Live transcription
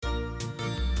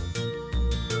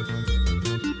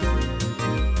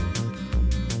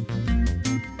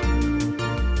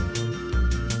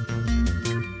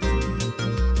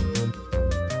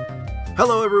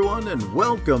Hello, everyone, and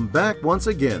welcome back once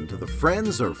again to the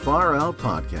Friends Are Far Out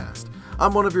podcast.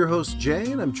 I'm one of your hosts,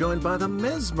 Jay, and I'm joined by the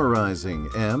mesmerizing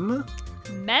M.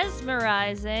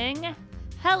 Mesmerizing.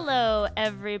 Hello,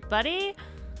 everybody.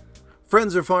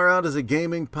 Friends Are Far Out is a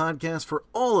gaming podcast for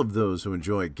all of those who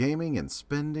enjoy gaming and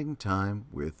spending time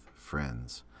with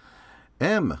friends.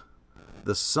 M,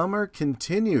 the summer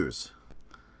continues.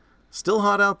 Still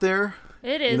hot out there.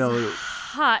 It is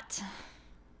hot.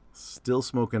 Still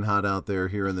smoking hot out there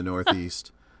here in the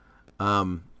Northeast.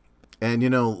 And,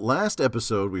 last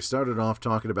episode we started off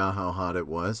talking about how hot it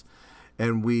was,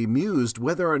 and we mused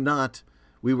whether or not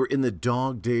we were in the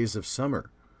dog days of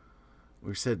summer.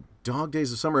 We said dog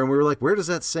days of summer, and we were like, where does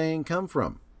that saying come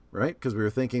from, right? Because we were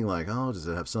thinking like, oh, does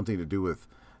it have something to do with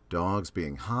dogs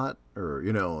being hot or,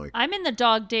 like... I'm in the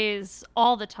dog days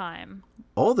all the time.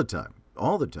 All the time.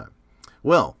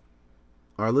 Well,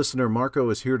 our listener Marco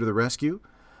is here to the rescue.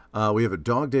 We have a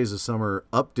Dog Days of Summer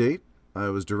update. I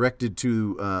was directed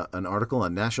to an article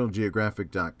on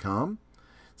nationalgeographic.com. It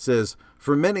says,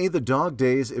 for many, the dog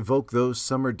days evoke those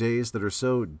summer days that are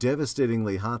so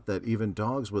devastatingly hot that even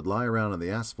dogs would lie around on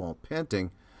the asphalt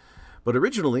panting. But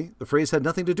originally, the phrase had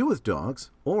nothing to do with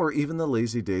dogs or even the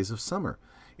lazy days of summer.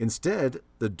 Instead,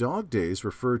 the dog days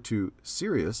refer to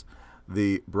Sirius,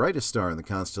 the brightest star in the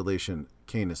constellation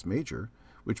Canis Major,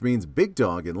 which means big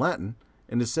dog in Latin,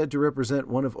 and is said to represent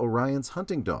one of Orion's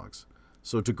hunting dogs.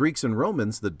 So to Greeks and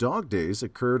Romans, the dog days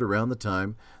occurred around the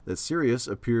time that Sirius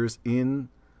appears to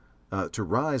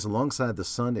rise alongside the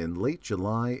sun in late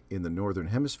July in the northern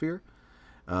hemisphere,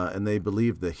 and they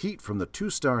believe the heat from the two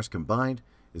stars combined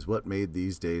is what made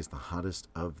these days the hottest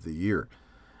of the year.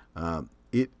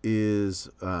 It is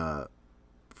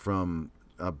from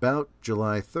about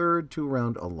July 3rd to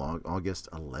around August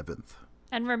 11th.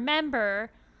 And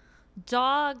remember,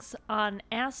 dogs on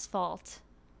asphalt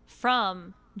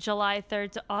from July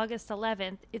 3rd to August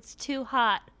 11th, it's too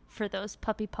hot for those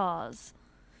puppy paws.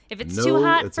 If it's too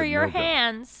hot for your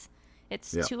hands,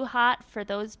 it's too hot for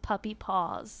those puppy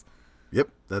paws. Yep,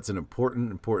 that's an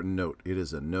important note. It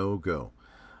is a no-go.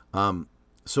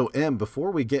 So, Em,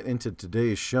 before we get into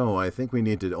today's show, I think we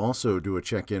need to also do a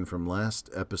check-in from last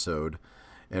episode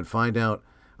and find out,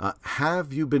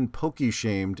 have you been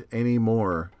pokey-shamed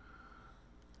anymore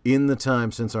in the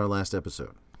time since our last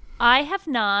episode? I have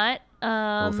not.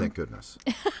 Oh, thank goodness.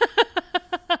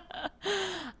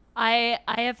 I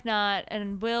have not,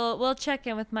 and we'll check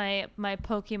in with my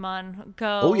Pokemon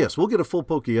Go. Oh yes, we'll get a full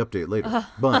Pokey update later.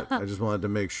 But I just wanted to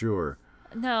make sure.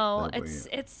 No,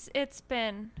 it's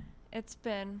been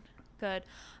good.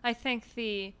 I think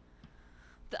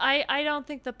I don't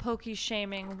think the Pokey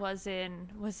shaming was in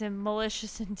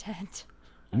malicious intent.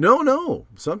 No.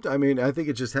 I think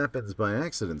it just happens by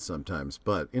accident sometimes,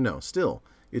 but still,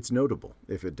 it's notable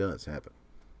if it does happen.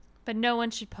 But no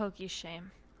one should Pokey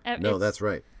shame. No, that's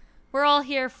right. We're all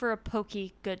here for a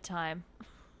Pokey good time.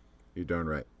 You're darn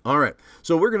right. All right,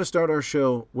 so we're going to start our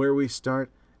show where we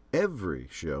start every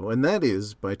show, and that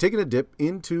is by taking a dip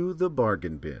into the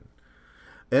bargain bin.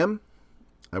 Em,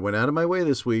 I went out of my way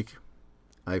this week.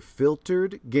 I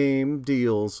filtered game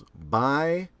deals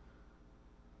by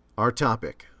our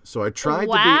topic. So I tried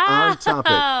to be on topic.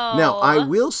 Now, I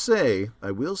will say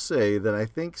that I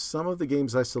think some of the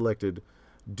games I selected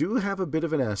do have a bit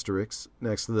of an asterisk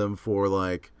next to them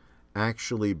for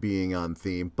actually being on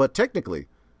theme, but technically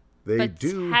they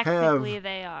do have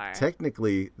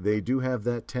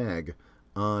that tag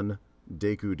on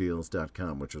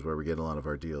DekuDeals.com, which is where we get a lot of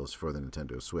our deals for the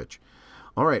Nintendo Switch.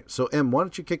 All right, so Em, why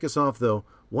don't you kick us off though?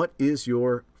 What is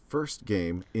your first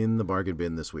game in the bargain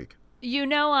bin this week?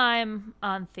 I'm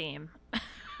on theme.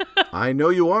 I know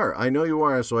you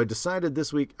are. So I decided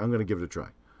this week I'm going to give it a try.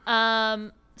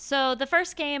 So the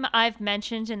first game I've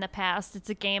mentioned in the past,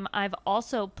 it's a game I've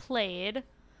also played.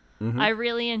 Mm-hmm. I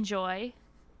really enjoy.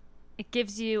 It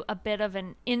gives you a bit of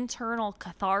an internal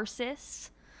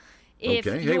catharsis.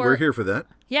 Okay. Hey, we're here for that.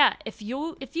 Yeah. If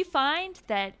you find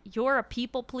that you're a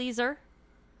people pleaser,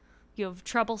 you have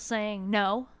trouble saying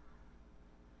no,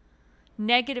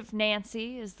 Negative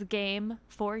Nancy is the game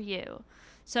for you.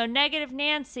 So Negative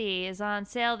Nancy is on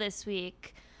sale this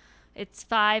week. It's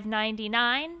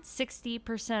 $5.99,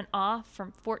 60% off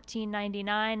from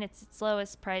 $14.99. It's its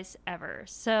lowest price ever.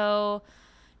 So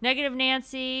Negative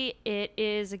Nancy, it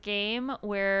is a game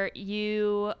where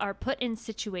you are put in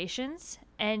situations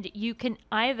and you can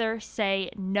either say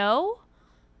no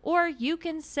or you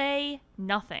can say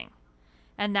nothing.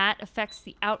 And that affects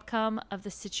the outcome of the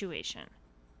situation.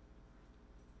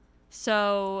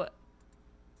 So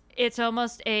it's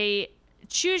almost a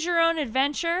choose your own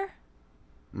adventure.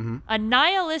 Mm-hmm. A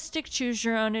nihilistic choose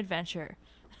your own adventure.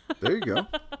 There you go.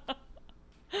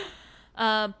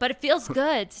 But it feels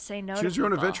good to say no to Choose your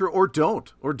own people. adventure, or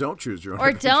don't choose your own Or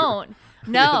adventure. don't.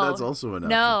 No. Yeah, that's also an option.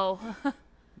 No.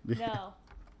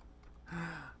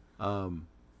 No.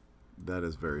 That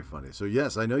is very funny. So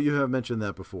yes, I know you have mentioned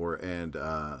that before, and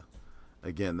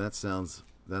again, that sounds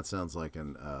like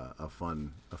a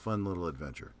fun little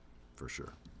adventure, for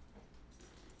sure.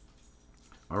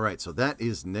 All right, so that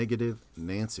is Negative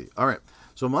Nancy. All right,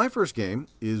 so my first game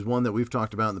is one that we've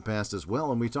talked about in the past as well,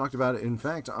 and we talked about it, in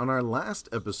fact, on our last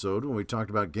episode when we talked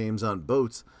about games on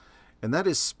boats, and that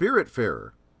is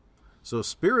Spiritfarer. So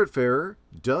Spiritfarer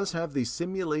does have the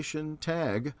simulation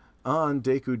tag on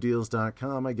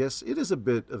DekuDeals.com. I guess it is a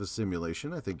bit of a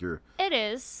simulation. I think you're... It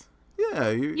is. Yeah,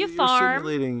 you're farm.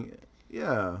 simulating...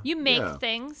 Yeah. You make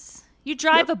things. You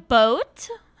drive a boat.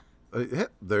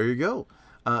 There you go.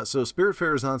 So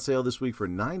Spiritfarer is on sale this week for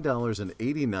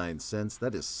 $9.89.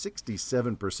 That is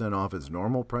 67% off its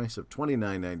normal price of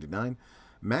 $29.99.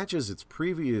 Matches its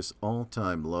previous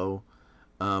all-time low.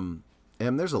 And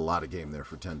there's a lot of game there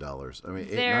for $10. I mean,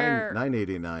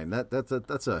 $9.89.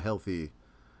 That's a healthy.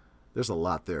 There's a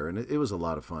lot there, and it was a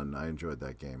lot of fun. I enjoyed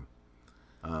that game.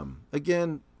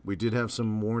 Again, we did have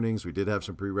some warnings. We did have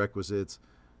some prerequisites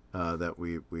that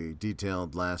we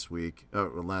detailed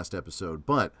last episode.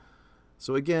 But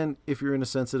so again, if you're in a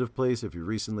sensitive place, if you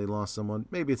recently lost someone,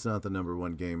 maybe it's not the number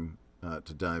one game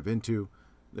to dive into.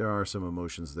 There are some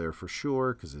emotions there for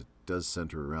sure, because it does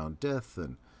center around death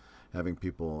and having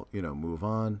people, move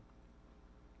on.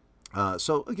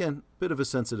 So again, bit of a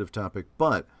sensitive topic,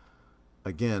 but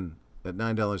again, at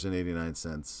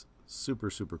 $9.89,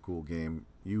 super, super cool game.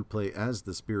 You play as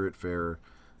the Spiritfarer,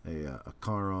 a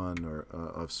Charon or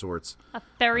of sorts. A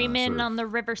ferryman on the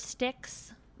river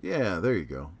Styx. Yeah, there you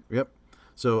go. Yep.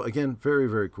 So again, very,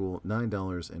 very cool.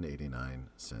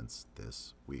 $9.89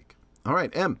 this week. All right,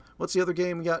 Em, what's the other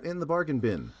game we got in the bargain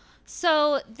bin?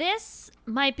 So this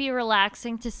might be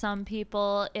relaxing to some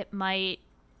people. It might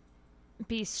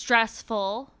be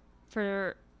stressful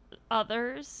for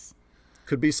others.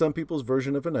 Could be some people's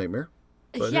version of a nightmare.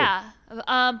 But yeah.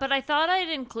 But I thought I'd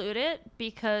include it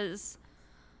because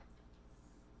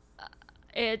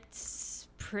it's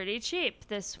pretty cheap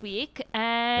this week.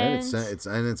 And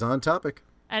it's on topic.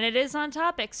 And it is on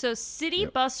topic. So City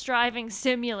Bus Driving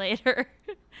Simulator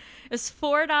is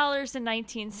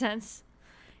 $4.19.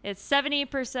 It's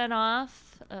 70%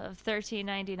 off of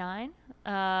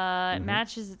 $13.99. It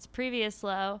matches its previous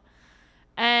low.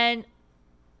 And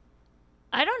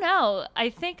I don't know. I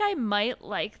think I might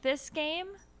like this game.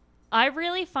 I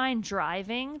really find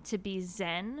driving to be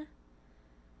zen.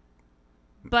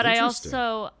 But I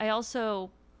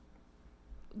also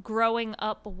growing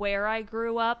up where I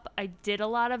grew up, I did a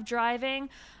lot of driving.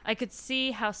 I could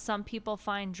see how some people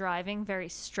find driving very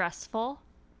stressful.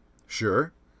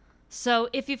 Sure. So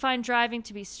if you find driving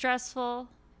to be stressful,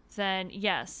 then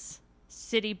yes,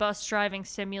 City Bus Driving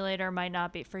Simulator might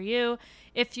not be for you.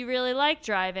 If you really like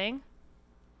driving,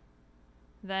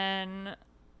 then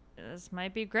this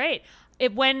might be great.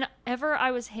 Whenever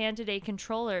I was handed a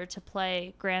controller to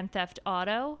play Grand Theft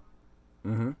Auto,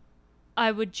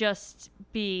 I would just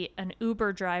be an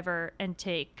Uber driver and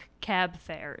take cab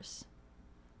fares.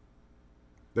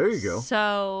 There you go.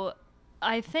 So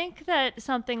I think that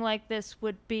something like this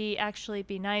would actually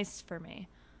be nice for me.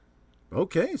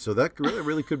 Okay, so that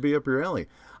really could be up your alley.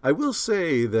 I will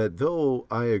say that though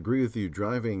I agree with you,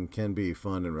 driving can be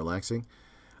fun and relaxing.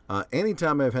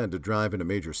 Anytime I've had to drive in a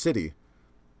major city,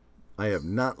 I have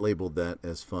not labeled that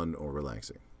as fun or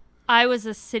relaxing. I was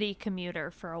a city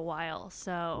commuter for a while,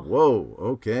 so... Whoa,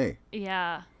 okay.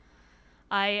 Yeah.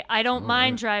 I don't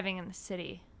mind driving in the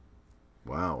city.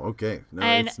 Wow, okay. No,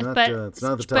 it's not the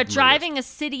top But driving a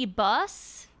city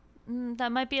bus,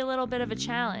 that might be a little bit of a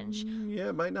challenge. Yeah,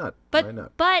 it might not. But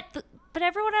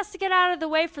everyone has to get out of the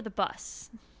way for the bus.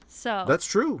 So that's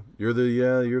true. You're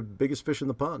the biggest fish in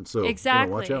the pond. So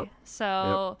exactly. Watch out.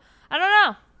 So I don't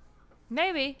know.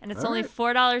 Maybe, and it's only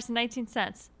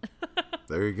 $4.19.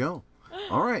 There you go.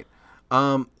 All right.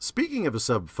 Speaking of a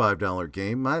sub $5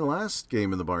 game, my last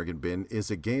game in the bargain bin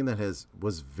is a game that has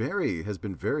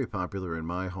been very popular in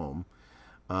my home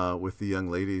with the young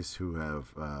ladies who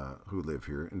live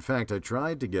here. In fact, I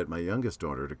tried to get my youngest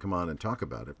daughter to come on and talk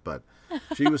about it, but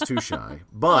she was too shy.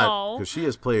 But because she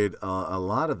has played a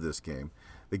lot of this game,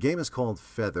 the game is called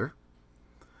Feather.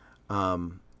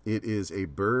 It is a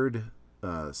bird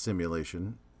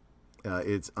simulation.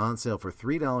 It's on sale for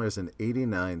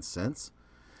 $3.89.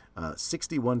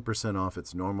 61% off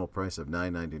its normal price of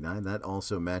 $9.99. That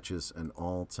also matches an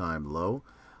all-time low.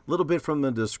 A little bit from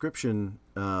the description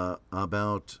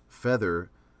about Feather.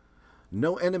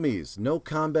 No enemies, no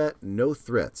combat, no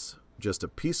threats. just a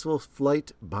peaceful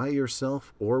flight by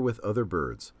yourself or with other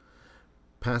birds.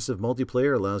 Passive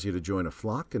multiplayer allows you to join a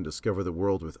flock and discover the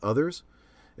world with others.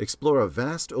 Explore a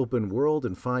vast open world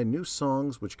and find new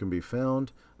songs which can be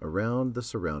found around the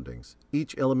surroundings.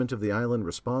 Each element of the island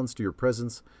responds to your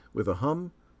presence with a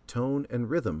hum, tone, and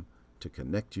rhythm to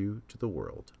connect you to the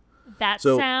world. That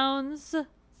sounds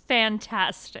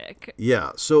fantastic.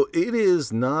 Yeah, so it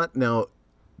is not... Now,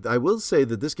 I will say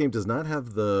that this game does not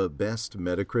have the best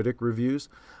Metacritic reviews,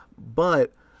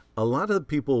 but a lot of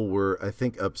people were, I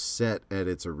think, upset at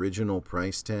its original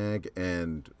price tag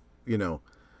and,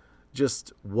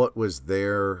 just what was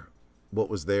there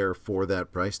for that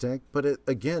price tag. But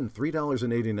again,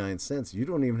 $3.89, you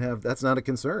don't even have... That's not a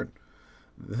concern.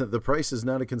 The price is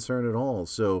not a concern at all.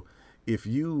 So if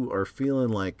you are feeling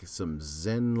like some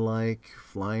Zen-like,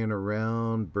 flying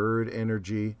around, bird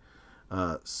energy,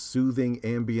 soothing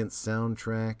ambient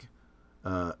soundtrack,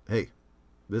 hey,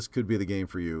 this could be the game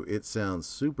for you. It sounds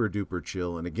super duper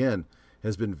chill, and again,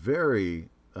 has been very,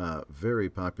 very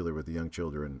popular with the young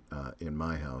children in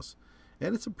my house.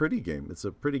 And it's a pretty game. It's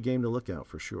a pretty game to look at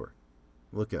for sure.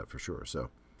 So,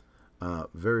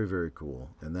 very, very cool.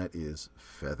 And that is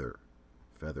Feather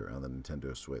on the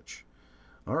Nintendo Switch.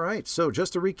 All right, so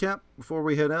just to recap before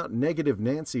we head out, Negative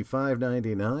Nancy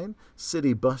 $5.99,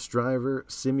 City Bus Driver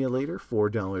Simulator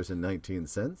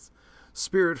 $4.19,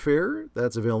 Spiritfarer,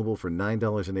 that's available for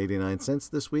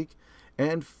 $9.89 this week,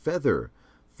 and Feather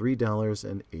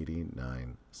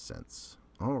 $3.89.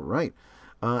 All right,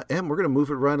 and we're going to move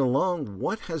it right along.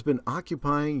 What has been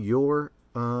occupying your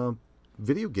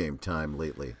video game time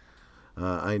lately?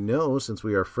 I know since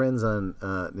we are friends on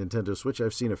Nintendo Switch,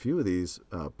 I've seen a few of these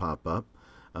pop up.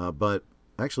 But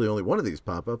actually only one of these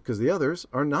pop up because the others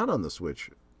are not on the Switch.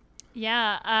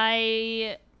 Yeah,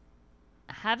 I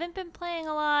haven't been playing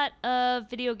a lot of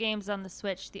video games on the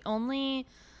Switch. The only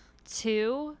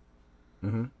two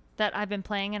that I've been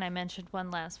playing, and I mentioned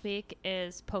one last week,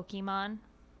 is Pokemon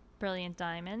Brilliant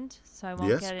Diamond. So I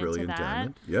won't get into that.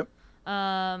 Diamond. Yep.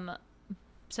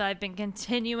 So I've been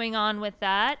continuing on with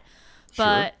that.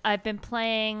 But I've been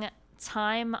playing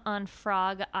Time on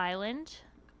Frog Island,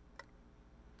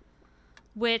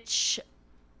 which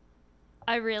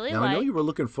I really like. I know you were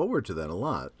looking forward to that a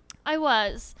lot. I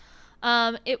was.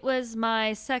 It was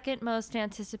my second most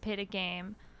anticipated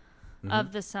game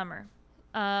of the summer.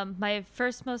 My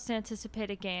first most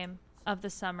anticipated game of the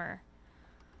summer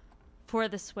for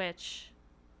the Switch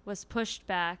was pushed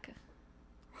back.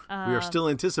 We are still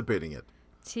anticipating it.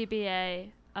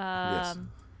 TBA. Yes,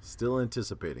 still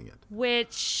anticipating it.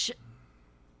 Which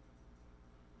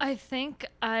I think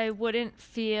I wouldn't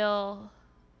feel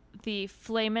the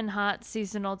flamin' hot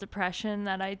seasonal depression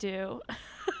that I do.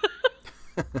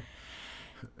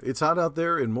 It's hot out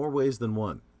there in more ways than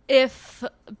one. If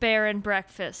Bear and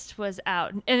Breakfast was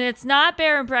out. And it's not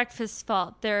Bear and Breakfast's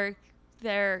fault. They're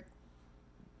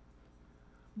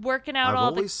working out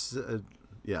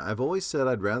I've always said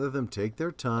I'd rather them take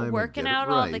their time working and get out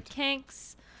it right. all the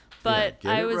kinks. But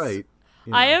right,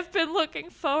 I have been looking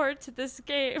forward to this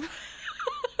game.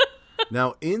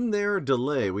 Now, in their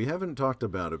delay, we haven't talked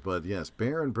about it, but yes,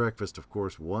 Bear and Breakfast, of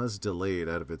course, was delayed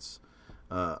out of its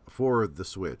for the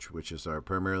Switch, which is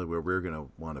primarily where we're going to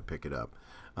want to pick it up.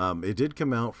 It did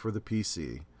come out for the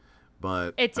PC,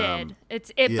 but it did.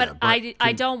 But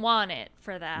I don't want it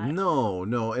for that.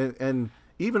 No, and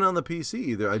even on the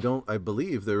PC, I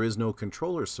believe there is no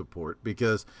controller support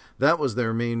because that was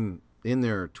their main in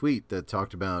their tweet that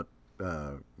talked about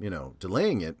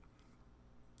delaying it.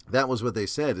 That was what they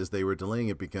said, is they were delaying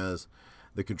it because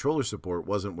the controller support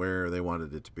wasn't where they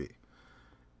wanted it to be.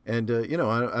 And, I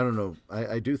don't know.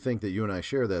 I do think that you and I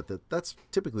share that's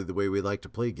typically the way we like to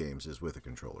play games is with a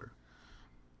controller.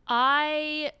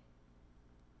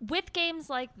 With games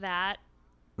like that,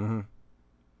 I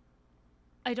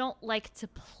don't like to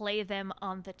play them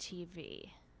on the TV.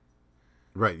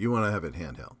 Right. You want to have it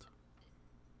handheld.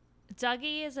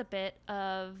 Dougie is a bit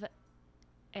of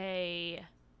a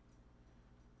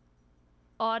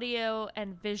audio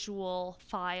and visual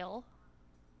file.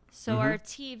 So our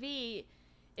TV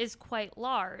is quite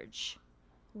large.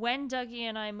 When Dougie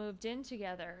and I moved in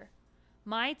together,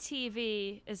 my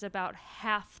TV is about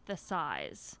half the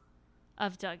size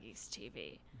of Dougie's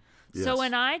TV. Yes. So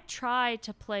when I try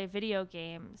to play video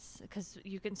games, because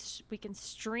we can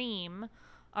stream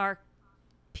our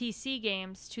PC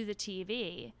games to the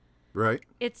TV, right?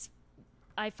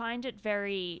 I find it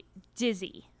very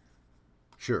dizzy.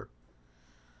 Sure.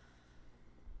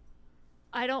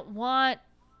 I don't want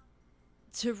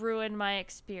to ruin my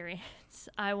experience.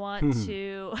 I want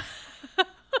to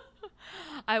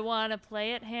I want to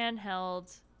play it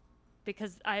handheld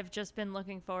because I've just been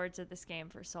looking forward to this game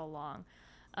for so long.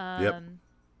 Yep.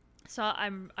 So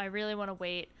I really want to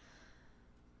wait.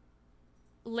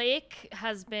 Lake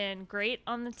has been great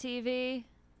on the TV.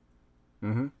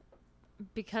 Mm-hmm.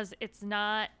 Because it's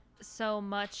not so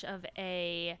much of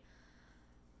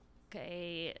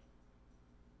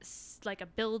like a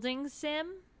building sim.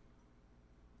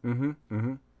 Mm-hmm.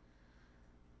 Mm-hmm.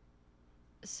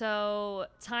 So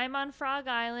Time on Frog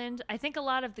Island, I think a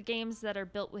lot of the games that are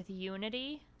built with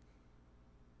Unity,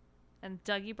 and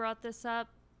Dougie brought this up,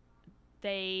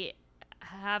 they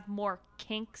have more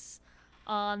kinks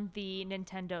on the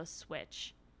Nintendo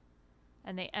Switch,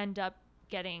 and they end up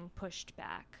getting pushed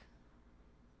back.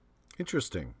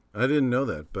 Interesting. I didn't know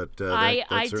that, but that I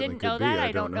certainly didn't could know be. that.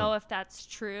 I don't know if that's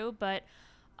true, but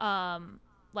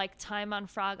like Time on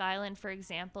Frog Island, for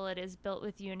example, it is built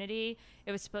with Unity.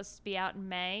 It was supposed to be out in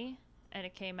May, and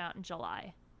it came out in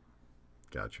July.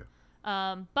 Gotcha.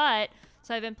 But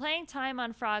so I've been playing Time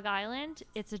on Frog Island.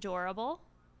 It's adorable.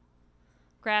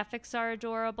 Graphics are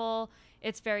adorable.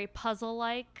 It's very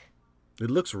puzzle-like. It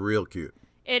looks real cute.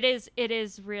 It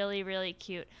is really, really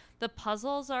cute. The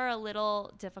puzzles are a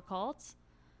little difficult.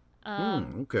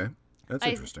 Okay. That's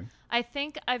interesting. I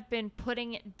think I've been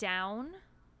putting it down,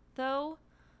 though,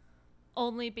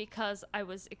 only because I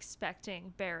was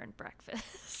expecting Bear and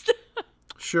Breakfast.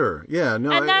 Sure. Yeah.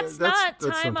 No. And that's not that's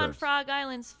Time on sometimes. Frog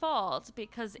Island's fault,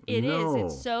 because it is. No.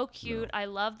 It's so cute. I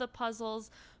love the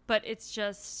puzzles, but it's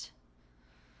just...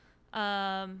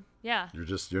 yeah.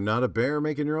 You're not a bear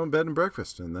making your own bed and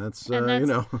breakfast, and that's,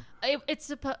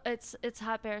 it's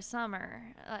Hot Bear Summer.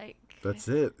 Like, that's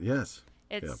it. Yes.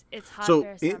 It's Hot So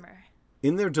Bear Summer.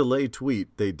 In their delay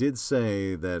tweet, they did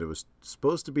say that it was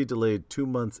supposed to be delayed 2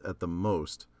 months at the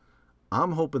most.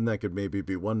 I'm hoping that could maybe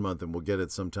be 1 month, and we'll get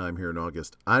it sometime here in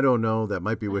August. I don't know. That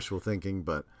might be wishful thinking,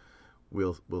 but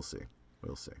we'll see.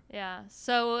 We'll see. Yeah.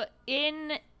 So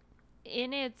in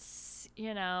its,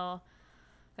 I've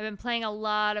been playing a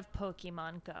lot of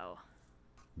Pokemon Go.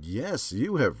 Yes,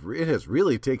 you have. It has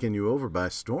really taken you over by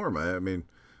storm. I mean,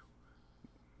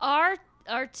 our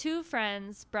two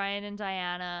friends, Brian and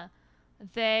Diana,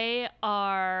 they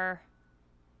are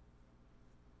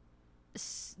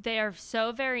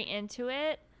so very into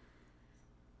it,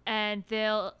 and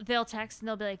they'll text and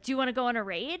they'll be like, "Do you want to go on a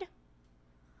raid?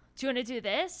 Do you want to do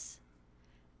this?"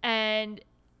 And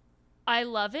I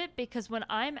love it because when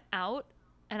I'm out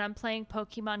and I'm playing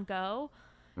Pokemon Go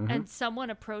and someone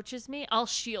approaches me, I'll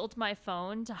shield my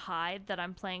phone to hide that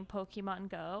I'm playing Pokemon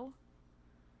Go.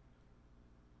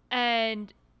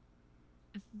 And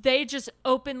they just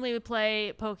openly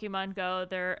play Pokemon Go.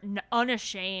 They're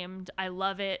unashamed. I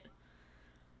love it.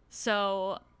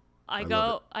 So I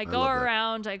go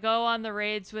around. I go on the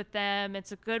raids with them.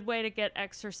 It's a good way to get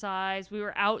exercise. We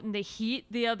were out in the heat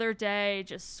the other day,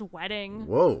 just sweating.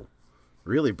 Whoa.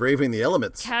 Really braving the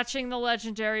elements. Catching the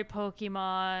legendary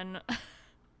Pokemon.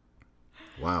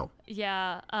 Wow.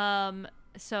 Yeah.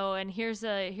 So, and here's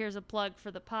a plug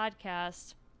for the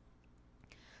podcast.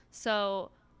 So,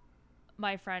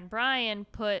 my friend Brian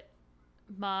put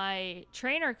my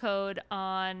trainer code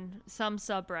on some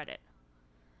subreddit.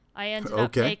 I ended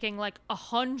up making like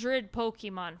 100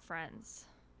 Pokemon friends.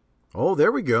 Oh,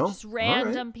 there we go. Just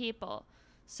random people.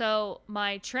 So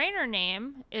my trainer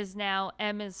name is now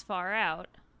M is Far Out.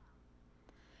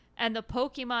 And the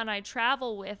Pokemon I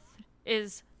travel with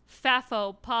is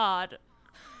Fafo Pod.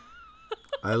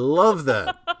 I love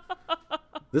that.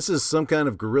 This is some kind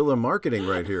of guerrilla marketing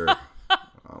right here.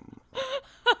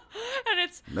 And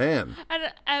it's man.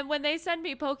 And when they send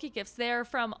me Pokegifts, they're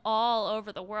from all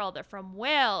over the world. They're from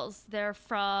Wales. They're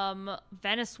from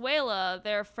Venezuela.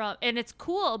 And it's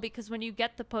cool because when you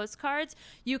get the postcards,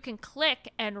 you can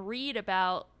click and read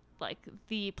about like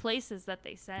the places that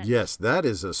they send. Yes, that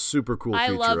is a super cool feature. I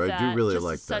love that. I do really Just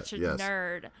like such that. a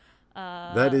nerd.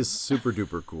 That is super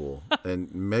duper cool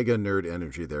and mega nerd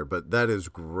energy there, but that is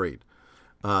great.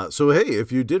 So, hey,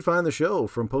 if you did find the show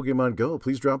from Pokemon Go,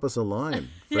 please drop us a line.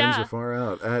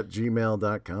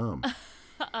 friendsarefarout@gmail.com.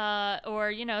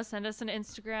 Or, send us an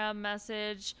Instagram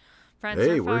message.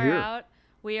 Here.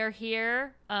 We are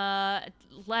here.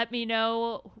 Let me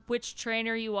know which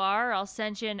trainer you are. I'll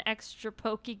send you an extra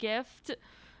Poke gift.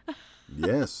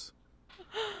 Yes.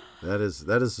 That is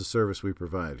the service we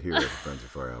provide here at the Friends of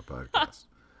Far Out podcast.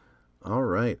 All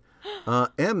right.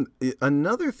 Em,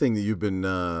 another thing that you've been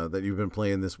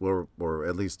playing this, or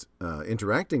at least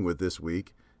interacting with this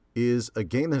week, is a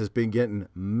game that has been getting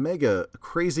mega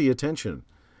crazy attention,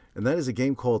 and that is a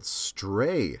game called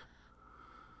Stray.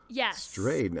 Yes.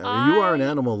 Stray. Now, you are an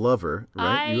animal lover,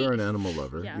 right? You are an animal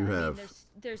lover. Yeah, you have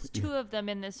There's two of them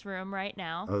in this room right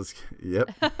now. Yep.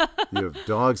 You have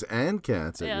dogs and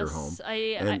cats at Yes, your home.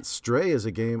 I Stray is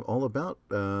a game all about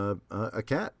a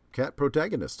cat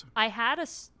protagonist.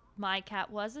 my cat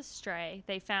was a stray.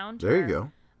 They found There her. you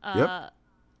go. Yep.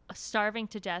 Starving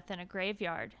to death in a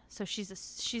graveyard. So she's a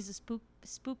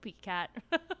spoopy cat.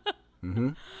 Mm-hmm.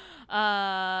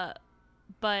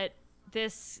 But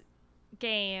this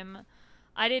game,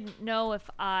 I didn't know if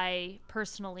I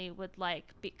personally would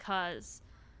like, because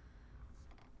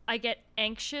I get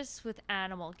anxious with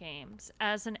animal games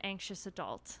as an anxious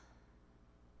adult.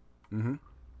 Mm-hmm.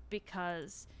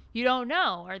 Because you don't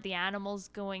know, are the animals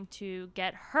going to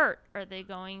get hurt? Are they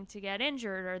going to get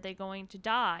injured? Are they going to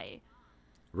die?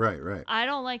 Right, right. I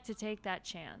don't like to take that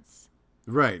chance.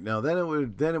 Right. Now then it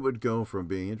would go from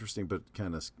being interesting but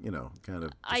kind of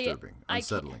disturbing,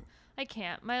 unsettling. I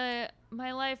can't. My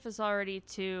life is already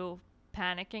too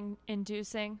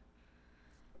panic-inducing.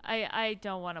 I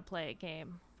don't want to play a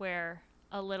game where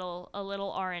a little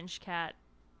orange cat,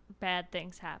 bad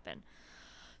things happen.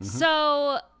 Mm-hmm.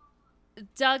 So,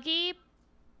 Dougie,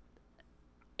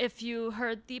 if you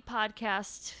heard the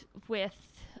podcast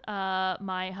with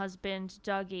my husband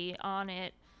Dougie on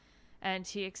it, and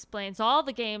he explains all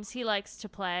the games he likes to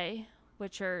play,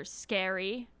 which are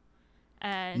scary.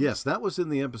 And yes, that was in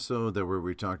the episode where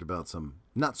we talked about some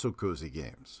not so cozy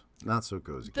games.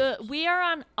 We are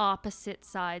on opposite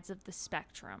sides of the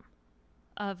spectrum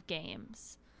of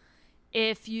games.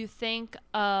 If you think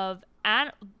of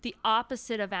the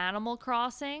opposite of Animal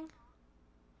Crossing,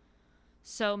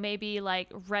 so maybe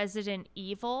like Resident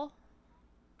Evil.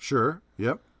 Sure.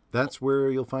 Yep. That's where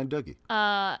you'll find Dougie.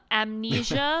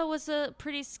 Amnesia was a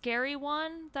pretty scary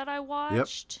one that I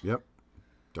watched. Yep.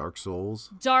 Dark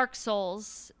Souls.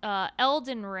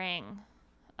 Elden Ring.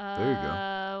 There you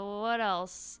go. What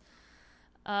else?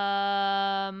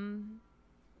 One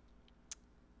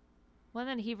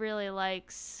that he really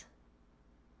likes.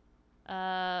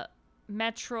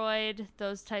 Metroid,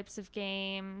 those types of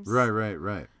games.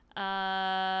 Right.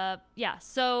 Yeah,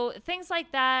 so things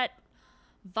like that.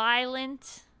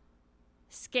 Violent,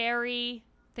 scary,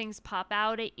 things pop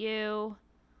out at you.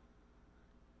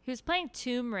 He was playing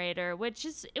Tomb Raider, which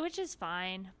is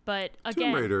fine, but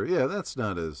again, Tomb Raider, yeah, that's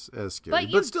not as scary,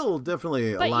 but still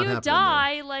definitely a lot happening. But you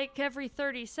die like every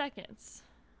 30 seconds.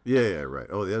 Yeah, right.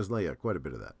 Oh, there's quite a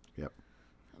bit of that. Yep.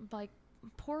 Like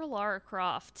poor Lara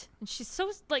Croft, and she's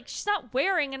not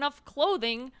wearing enough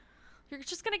clothing. You're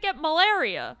just gonna get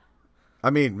malaria.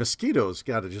 I mean, mosquitoes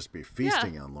got to just be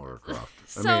feasting on Lara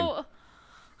Croft. I mean,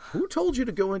 who told you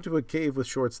to go into a cave with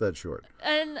shorts that short?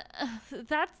 And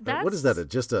that's what is that?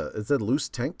 Is that a loose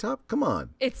tank top? Come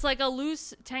on. It's like a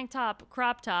loose tank top,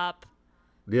 crop top.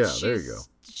 Yeah, there you go.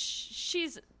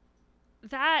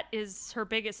 That is her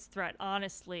biggest threat,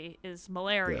 honestly, is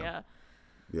malaria.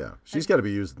 Yeah. She's got to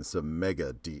be using some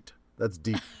mega DEET. That's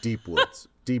deep woods,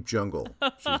 deep jungle.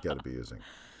 She's got to be using.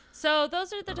 So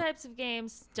those are the types of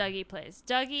games Dougie plays.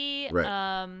 Dougie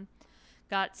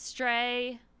got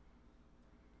Stray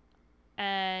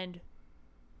and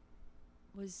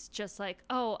was just like,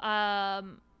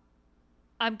 I'm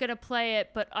going to play it,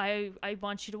 but I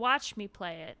want you to watch me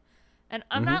play it. And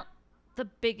I'm not the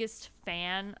biggest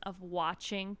fan of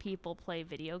watching people play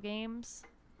video games.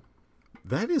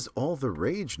 That is all the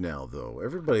rage now, though.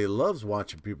 Everybody loves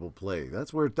watching people play.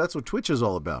 That's what Twitch is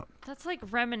all about. That's like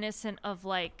reminiscent of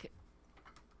like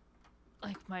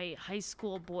my high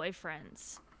school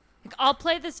boyfriends. Like, I'll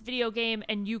play this video game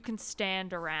and you can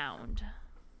stand around.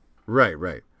 Right.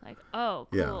 Like, oh,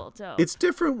 cool, dope. It's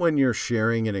different when you're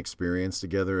sharing an experience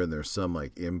together and there's some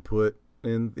like input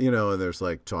and and there's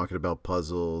like talking about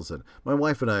puzzles. And my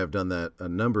wife and I have done that a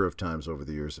number of times over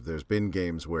the years. If there's been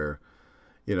games where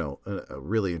a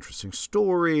really interesting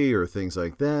story or things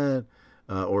like that,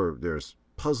 or there's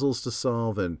puzzles to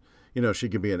solve, and she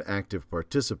can be an active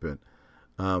participant.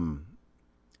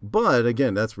 But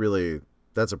again, that's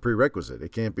a prerequisite.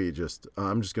 It can't be just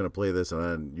I'm just going to play this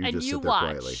and you just sit there watch.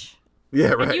 Quietly. Yeah,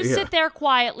 right. And you sit there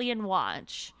quietly and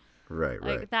watch.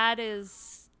 Right. That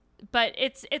is, but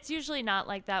it's usually not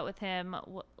like that with him.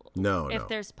 No. If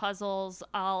there's puzzles,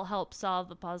 I'll help solve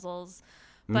the puzzles.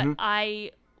 But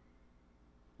I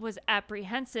was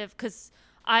apprehensive because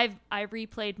I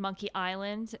replayed Monkey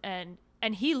Island and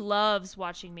he loves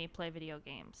watching me play video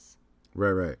games.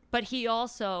 Right. But he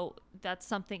also, that's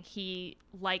something he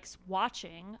likes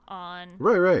watching on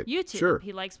YouTube. Sure.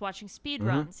 He likes watching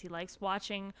speedruns. He likes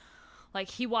watching,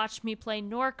 he watched me play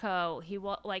Norco.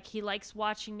 He likes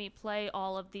watching me play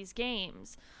all of these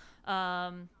games.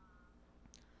 So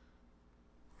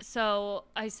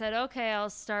I said, okay,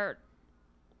 I'll start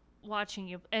watching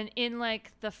you. And in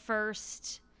the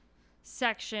first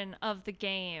section of the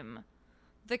game,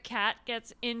 the cat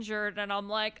gets injured, and I'm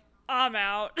like, I'm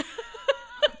out.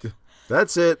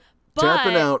 That's it.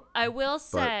 Tapping out. I will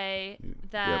say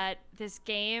that this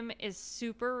game is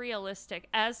super realistic.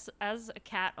 As a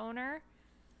cat owner,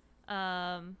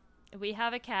 we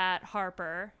have a cat,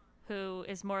 Harper, who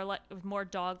is more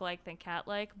dog-like than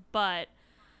cat-like, but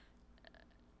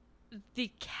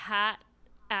the cat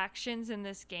actions in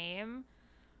this game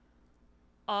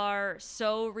are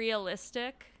so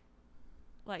realistic.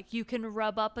 Like, you can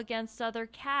rub up against other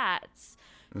cats.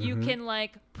 You can,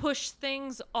 like, push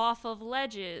things off of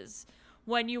ledges.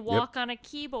 When you walk on a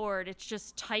keyboard, it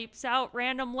just types out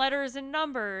random letters and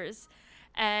numbers.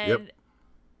 And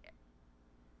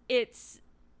it's,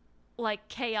 like,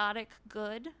 chaotic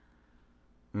good.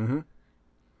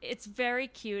 It's very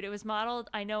cute.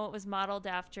 I know it was modeled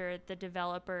after the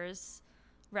developer's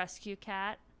Rescue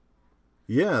Cat.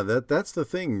 Yeah, that's the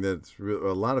thing that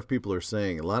a lot of people are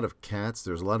saying. A lot of cats.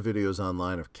 There's a lot of videos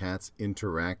online of cats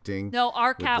interacting. No,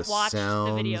 our cat watched sounds.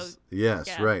 The video.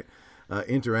 Yes, right.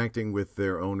 Interacting with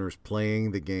their owners,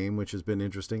 playing the game, which has been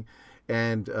interesting.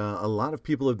 And a lot of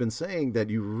people have been saying that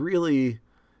you really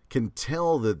can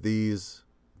tell that these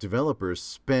developers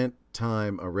spent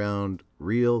time around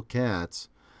real cats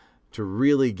to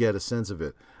really get a sense of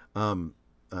it.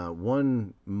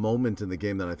 One moment in the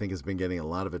game that I think has been getting a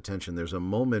lot of attention, there's a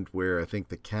moment where I think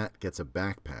the cat gets a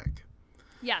backpack.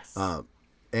 Yes.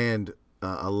 And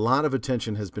a lot of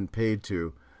attention has been paid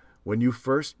to when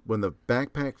the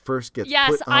backpack first gets put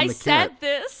on the cat. Yes, I said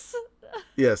this.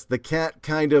 Yes, the cat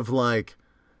kind of like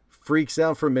freaks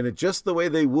out for a minute, just the way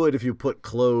they would if you put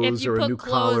clothes or a new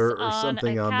collar or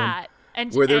something on them.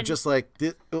 Where they're just like,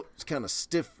 it's kind of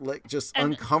stiff, like just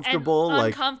uncomfortable.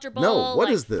 Like, no, what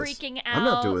is this? Freaking out, I'm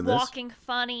not doing this. Walking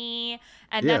funny.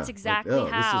 And that's exactly how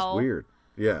this is weird.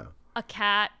 Yeah. A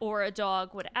cat or a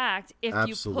dog would act if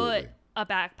you put a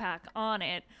backpack on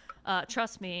it.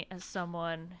 Trust me, as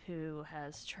someone who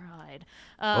has tried.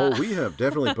 We have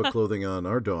definitely put clothing on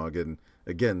our dog. And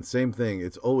again, same thing.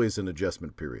 It's always an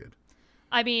adjustment period.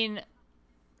 I mean,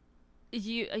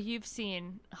 you've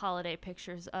seen holiday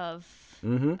pictures of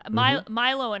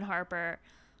Milo and Harper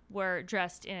were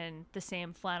dressed in the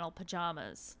same flannel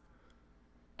pajamas.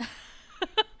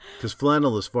 Because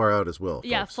flannel is far out as well.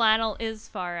 Yeah, folks. Flannel is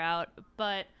far out,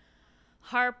 but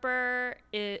Harper,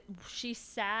 she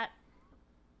sat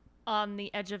on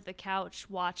the edge of the couch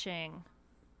watching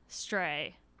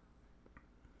Stray.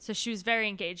 So she was very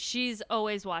engaged. She's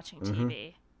always watching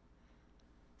TV.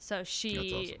 So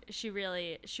she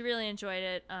really enjoyed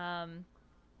it.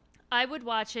 I would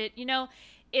watch it. You know,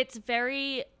 it's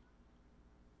very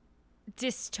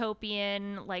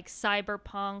dystopian, like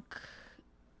cyberpunk,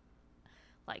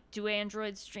 like Do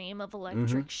Androids Dream of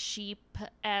Electric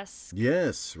Sheep-esque.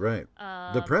 Yes, right.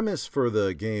 The premise for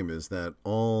the game is that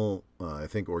all, I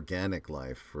think, organic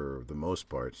life, for the most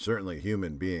part, certainly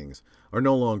human beings, are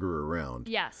no longer around.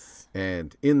 Yes.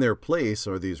 And in their place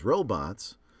are these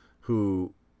robots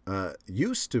who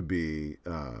used to be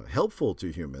helpful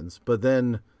to humans, but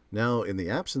then now, in the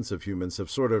absence of humans,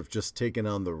 have sort of just taken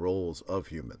on the roles of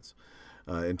humans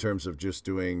in terms of just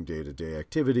doing day-to-day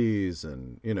activities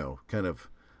and, you know, kind of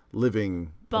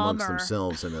living amongst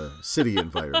themselves in a city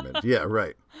environment. Yeah,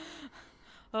 right.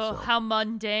 Oh, how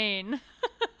mundane.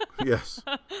 Yes.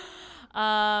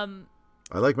 I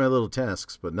like my little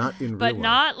tasks, but not in real life. But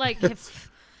not like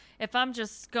if I'm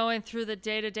just going through the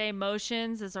day-to-day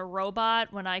motions as a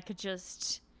robot when I could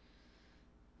just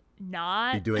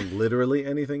not be doing literally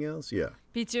anything else. Yeah.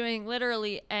 Be doing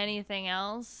literally anything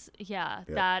else. Yeah.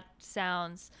 That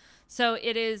sounds. So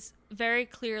it is very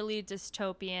clearly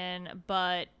dystopian,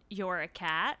 but you're a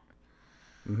cat.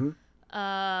 Yeah.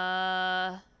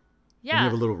 And you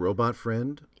have a little robot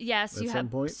friend. Yes, at you some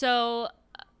have. point? So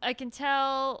I can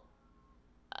tell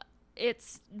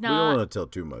it's not. We don't want to tell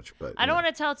too much, but I don't want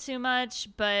to tell too much,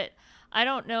 but I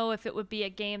don't know if it would be a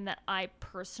game that I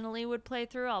personally would play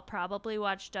through. I'll probably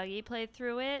watch Dougie play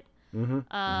through it,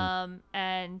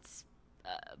 and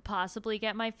possibly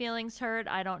get my feelings hurt.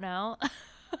 I don't know.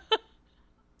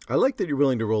 I like that you're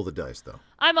willing to roll the dice, though.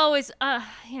 I'm always, I'm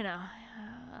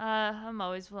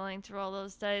always willing to roll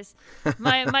those dice.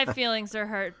 My feelings are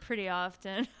hurt pretty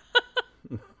often.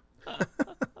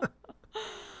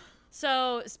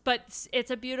 So, but it's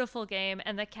a beautiful game,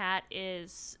 and the cat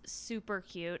is super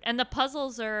cute, and the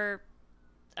puzzles are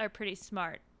pretty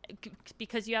smart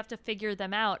because you have to figure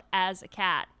them out as a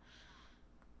cat.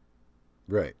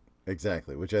 Right,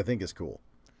 exactly, which I think is cool.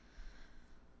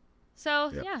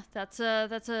 So yeah, that's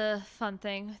a fun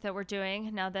thing that we're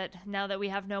doing now that we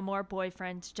have no more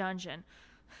boyfriend dungeon.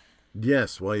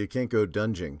 Yes, well, you can't go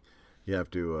dunging. You have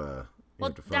to. You Well,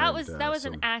 have to find, that was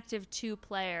an some... active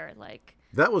 2-player, like.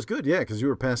 That was good, yeah, because you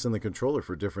were passing the controller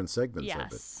for different segments of it.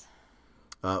 Yes.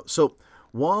 So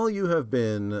while you have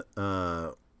been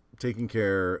taking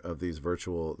care of this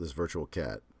virtual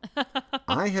cat,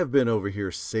 I have been over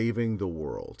here saving the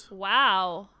world.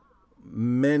 Wow.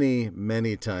 Many,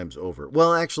 many times over.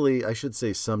 Well, actually, I should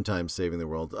say sometimes saving the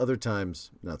world. Other times,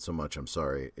 not so much. I'm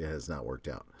sorry. It has not worked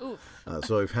out. Oof.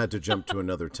 So I've had to jump to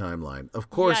another timeline.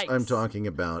 Of course, Yikes. I'm talking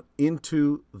about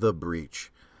Into the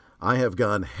Breach. I have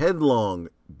gone headlong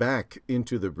back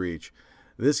into the breach.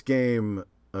 This game,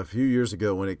 a few years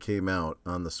ago when it came out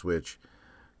on the Switch,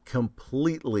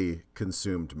 completely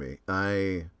consumed me.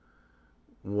 I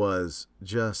was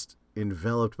just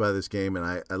enveloped by this game,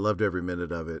 and I loved every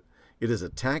minute of it. It is a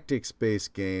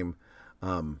tactics-based game.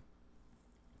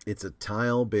 It's a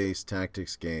tile-based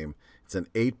tactics game. It's an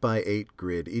 8x8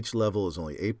 grid. Each level is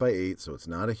only 8x8, so it's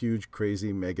not a huge,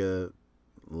 crazy, mega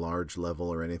large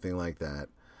level or anything like that.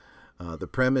 The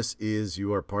premise is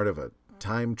you are part of a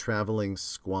time-traveling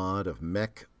squad of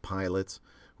mech pilots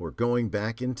who are going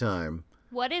back in time.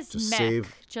 What is to mech?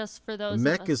 save... Just for those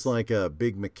Mech of us. is like a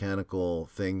big mechanical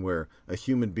thing where a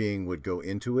human being would go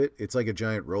into it. It's like a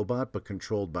giant robot, but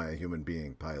controlled by a human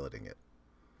being piloting it.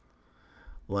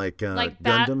 Like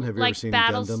Gundam. Have you ever seen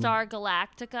Gundam? Battlestar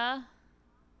Galactica?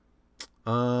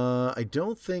 I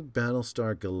don't think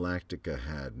Battlestar Galactica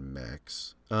had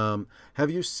mechs. Have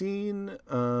you seen?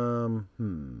 Trying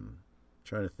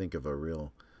to think of a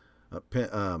real,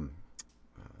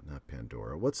 not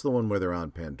Pandora. What's the one where they're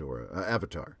on Pandora?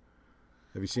 Avatar.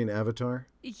 Have you seen Avatar?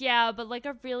 Yeah, but like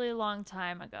a really long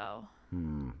time ago.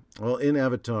 Well, in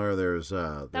Avatar, there's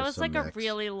That was some like mechs. a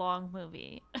really long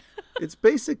movie. It's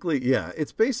basically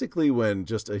when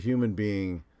just a human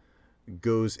being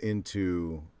goes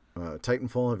into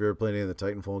Titanfall. Have you ever played any of the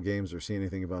Titanfall games or seen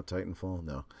anything about Titanfall?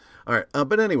 No. All right.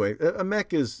 But anyway, a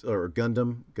mech is, or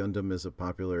Gundam. Gundam is a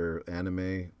popular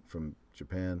anime from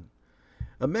Japan.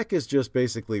 A mech is just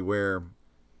basically where,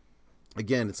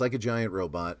 again, it's like a giant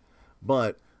robot,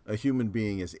 but a human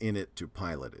being is in it to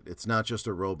pilot it. It's not just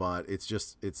a robot.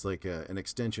 It's like an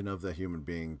extension of the human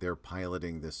being. They're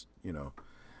piloting this,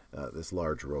 this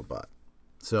large robot.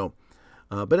 So,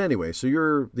 but anyway, so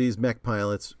you're these mech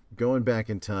pilots going back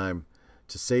in time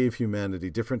to save humanity,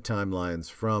 different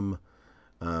timelines from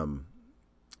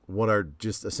what are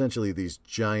just essentially these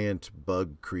giant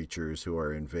bug creatures who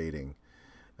are invading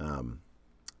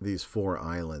these 4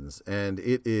 islands. And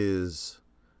it is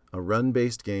a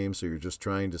run-based game, so you're just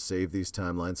trying to save these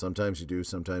timelines. Sometimes you do,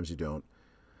 sometimes you don't.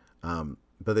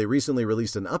 But they recently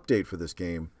released an update for this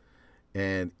game,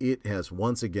 and it has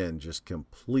once again just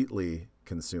completely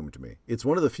consumed me. It's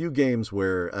one of the few games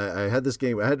where I had this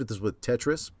with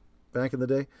Tetris back in the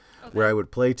day, where I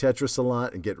would play Tetris a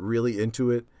lot and get really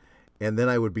into it, and then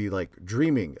I would be like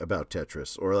dreaming about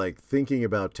Tetris or like thinking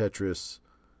about Tetris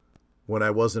when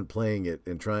I wasn't playing it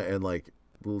and trying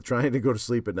to go to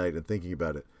sleep at night and thinking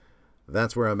about it.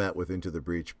 That's where I'm at with Into the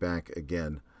Breach back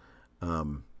again.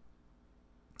 And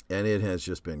it has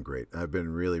just been great. I've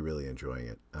been really, really enjoying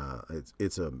it.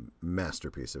 It's a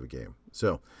masterpiece of a game.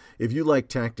 So if you like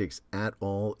tactics at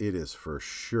all, it is for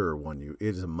sure it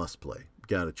is a must play.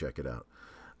 Got to check it out.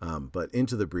 But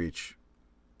Into the Breach,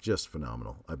 just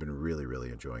phenomenal. I've been really, really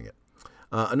enjoying it.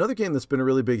 Another game that's been a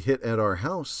really big hit at our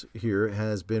house here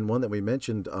has been one that we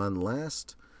mentioned on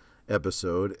last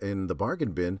episode in the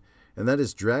bargain bin, and that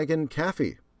is Dragon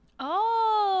Cafe.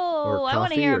 Oh, I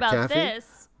want to hear about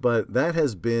this. But that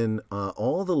has been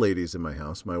all the ladies in my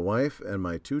house, my wife and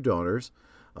my 2 daughters,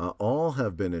 all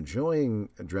have been enjoying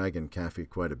Dragon Cafe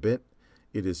quite a bit.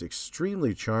 It is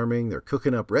extremely charming. They're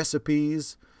cooking up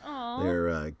recipes. Aww.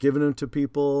 They're giving them to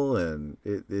people, and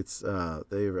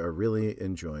they are really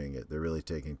enjoying it. They're really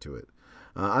taking to it.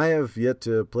 I have yet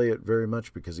to play it very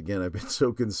much because, again, I've been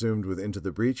so consumed with Into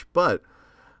the Breach, but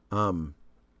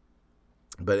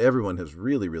everyone has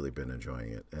really, really been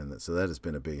enjoying it, and so that has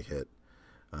been a big hit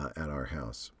at our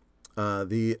house.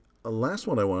 The last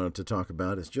one I wanted to talk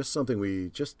about is just something we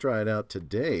just tried out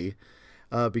today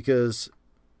because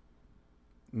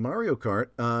Mario Kart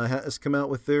has come out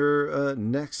with their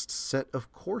next set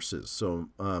of courses. So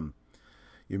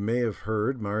you may have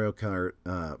heard Mario Kart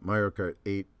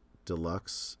 8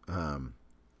 Deluxe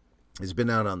has been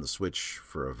out on the Switch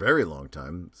for a very long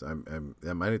time.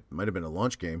 That might have been a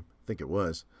launch game. I think it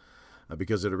was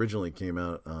because it originally came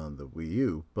out on the Wii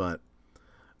U, but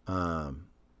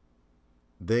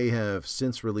they have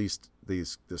since released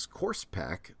this course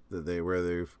pack where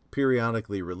they're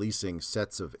periodically releasing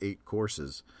sets of 8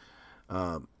 courses.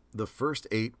 The first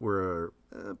 8 were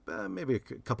maybe a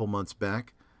couple months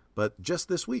back, But just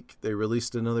this week, they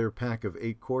released another pack of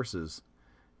 8 courses,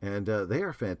 and they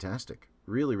are fantastic.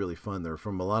 Really, really fun. They're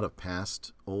from a lot of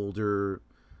past, older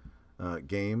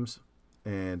games,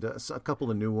 and a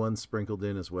couple of new ones sprinkled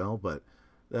in as well. But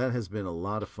that has been a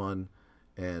lot of fun.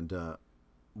 And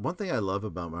one thing I love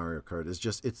about Mario Kart is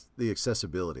just it's the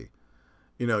accessibility.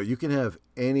 You know, you can have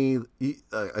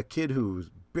a kid who's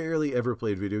barely ever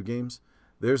played video games.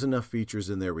 There's enough features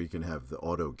in there where you can have the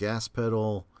auto gas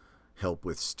pedal, help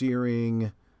with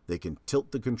steering. They can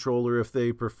tilt the controller if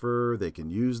they prefer. They can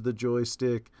use the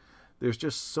joystick. There's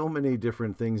just so many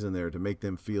different things in there to make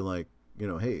them feel like, you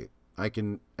know, hey, I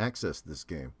can access this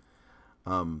game.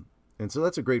 And so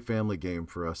that's a great family game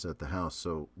for us at the house.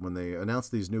 So when they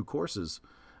announced these new courses,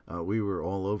 we were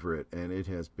all over it, and it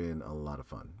has been a lot of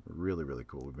fun. Really, really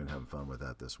cool. We've been having fun with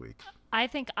that this week. I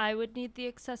think I would need the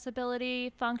accessibility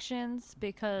functions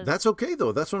because... That's okay,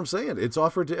 though. That's what I'm saying. It's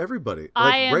offered to everybody.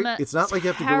 It's not like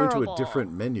you have to go into a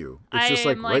different menu. It's just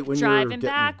like right when you're driving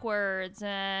backwards,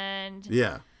 and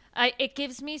yeah, it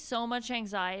gives me so much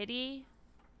anxiety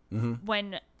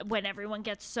when everyone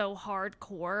gets so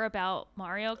hardcore about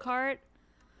Mario Kart.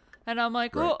 And I'm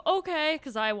like, right. Oh, okay,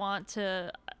 because I don't want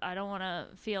to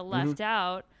feel left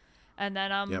out. And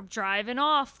then I'm driving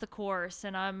off the course,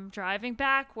 and I'm driving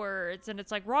backwards, and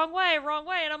it's like, wrong way.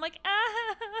 And I'm like,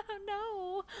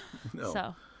 no.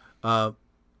 So,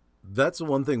 that's the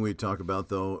one thing we talk about,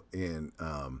 though, in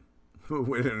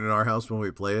our house when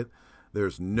we play it.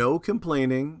 There's no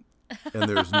complaining, and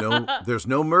there's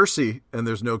no mercy, and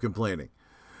there's no complaining.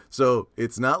 So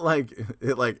it's not like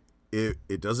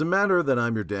it doesn't matter that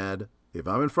I'm your dad. If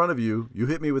I'm in front of you, you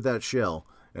hit me with that shell,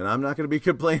 and I'm not going to be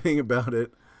complaining about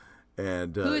it.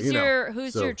 And who's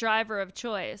your driver of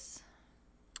choice?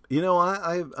 You know,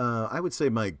 I would say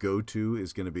my go-to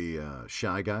is going to be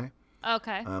Shy Guy.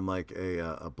 Okay. I'm like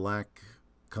a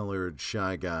black-colored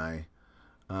Shy Guy.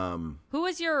 Who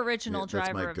was your original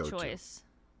driver of choice?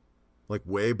 Like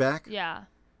way back? Yeah.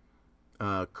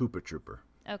 Koopa Trooper.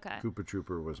 Okay. Koopa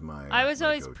Trooper was my. I was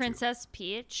always go-to. Princess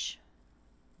Peach.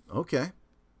 Okay.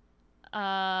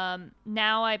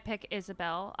 Now I pick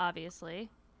Isabelle, obviously.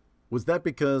 Was that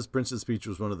because Princess Peach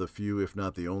was one of the few, if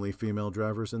not the only, female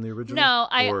drivers in the original? No,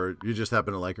 or you just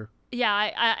happen to like her? Yeah,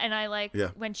 I like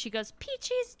when she goes,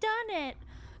 Peachy's done it.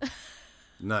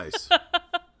 Nice.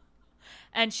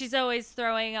 And she's always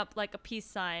throwing up like a peace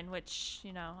sign, which,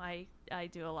 you know, I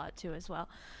do a lot too as well.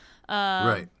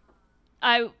 Right.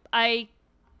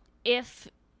 If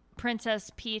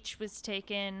Princess Peach was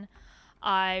taken,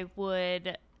 I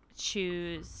would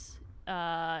choose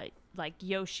like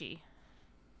Yoshi.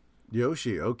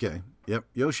 Yoshi, okay. Yep,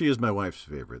 Yoshi is my wife's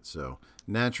favorite, so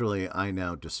naturally I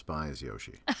now despise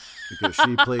Yoshi because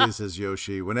she plays as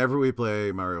Yoshi. Whenever we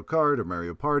play Mario Kart or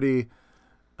Mario Party,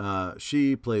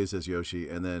 she plays as Yoshi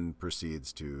and then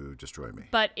proceeds to destroy me.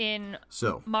 But in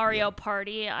Mario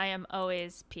Party, I am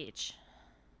always Peach.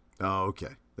 Oh,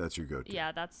 okay. That's your go-to.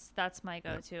 Yeah, that's my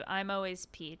go-to. Yep. I'm always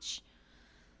Peach.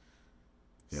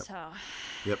 Yep. So.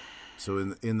 Yep. So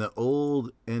in the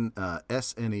old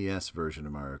SNES version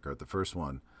of Mario Kart, the first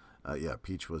one,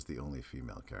 Peach was the only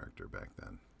female character back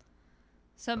then.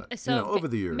 So over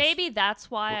the years, maybe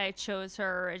that's why I chose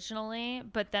her originally.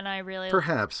 But then I really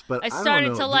perhaps, but I started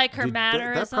don't know. to like her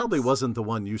mannerisms. That probably wasn't the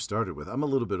one you started with. I'm a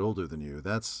little bit older than you.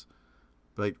 That's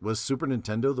like, was Super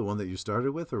Nintendo the one that you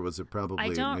started with, or was it probably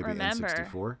maybe remember.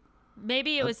 N64?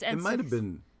 Maybe it was N64. It might have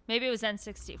been. Maybe it was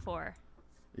N64.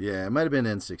 Yeah, it might have been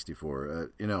N64.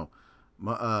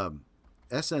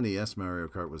 SNES Mario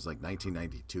Kart was like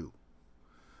 1992.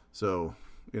 So,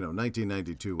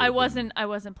 1992. I wasn't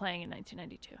playing in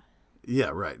 1992.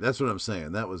 Yeah, right. That's what I'm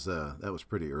saying. That was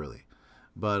pretty early.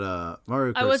 But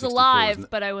Mario Kart 64 I was alive,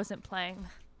 but I wasn't playing.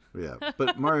 Yeah,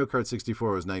 but Mario Kart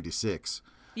 64 was 96.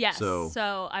 Yes.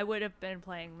 So I would have been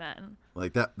playing then.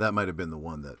 Like that might have been the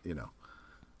one that,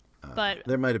 but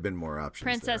there might have been more options.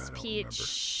 Princess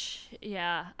Peach,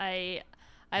 yeah, I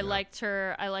liked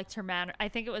her. I liked her manner. I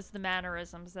think it was the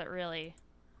mannerisms that really.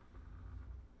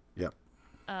 Yep.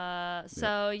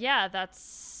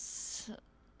 That's.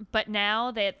 But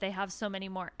now they have so many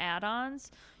more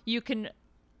add-ons. You can.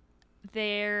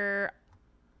 I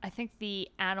think the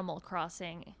Animal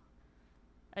Crossing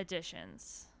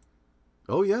editions.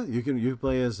 Oh yeah, you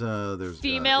play as there's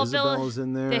female Isabella's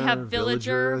in there. They have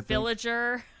Villager.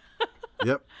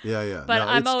 Yep. Yeah. But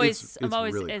I'm always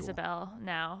really Isabelle cool.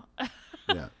 now.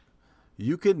 Yeah.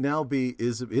 You could now be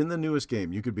in the newest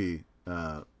game. You could be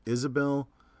Isabelle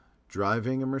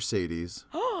driving a Mercedes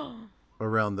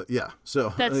around the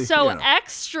So that's so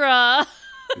extra.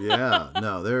 Yeah.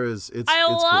 No, there is. I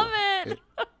love cool. it.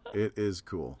 It is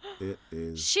cool. It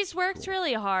is. She's worked cool.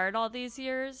 really hard all these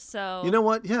years, so. You know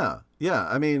what? Yeah.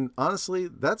 I mean, honestly,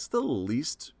 that's the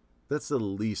least. That's the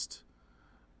least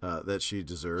that she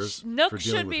deserves. Nook for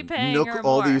dealing should be with paying Nook her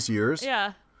all more. these years.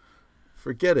 Yeah.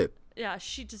 Forget it. Yeah,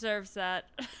 she deserves that.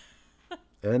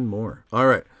 And more. All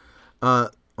right.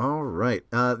 All right.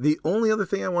 The only other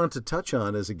thing I wanted to touch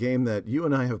on is a game that you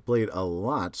and I have played a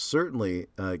lot. Certainly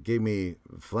gave me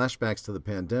flashbacks to the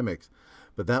pandemic,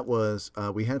 but that was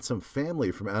we had some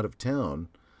family from out of town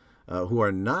who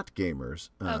are not gamers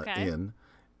in,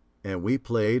 and we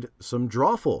played some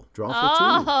Drawful.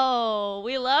 Drawful 2. Oh,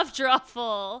 we love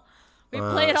Drawful. We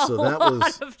played a so that lot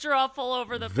was of Drawful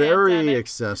over the very pandemic.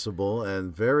 accessible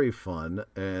and very fun,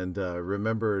 and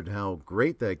remembered how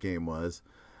great that game was.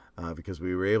 Because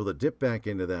we were able to dip back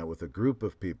into that with a group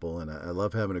of people, and I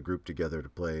love having a group together to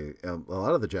play a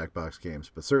lot of the Jackbox games,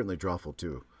 but certainly Drawful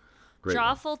 2. Great one.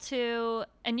 Drawful 2,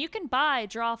 and you can buy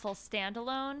Drawful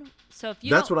standalone. So if you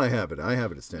That's what I have it. I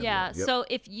have it at standalone. Yeah, Yep. so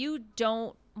if you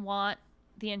don't want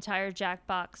the entire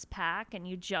Jackbox pack and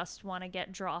you just want to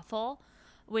get Drawful,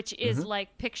 which is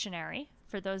like Pictionary,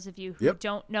 for those of you who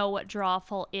don't know what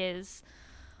Drawful is,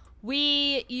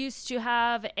 we used to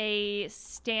have a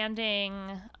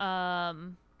standing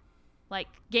like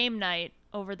game night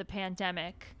over the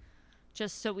pandemic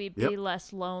just so we'd be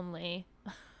less lonely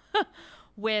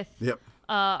with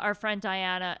our friend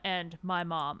Diana and my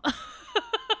mom.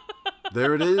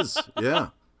 There it is. Yeah.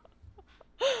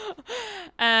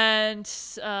 And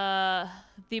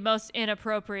the most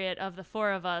inappropriate of the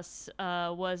four of us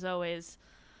was always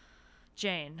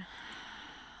Jane.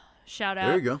 Shout out.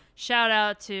 There you go. Shout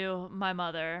out to my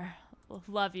mother.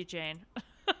 Love you, Jane.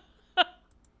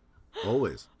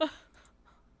 Always.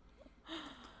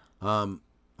 All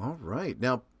right.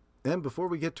 Now, and before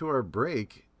we get to our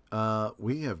break,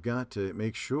 we have got to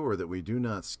make sure that we do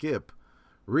not skip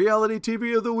Reality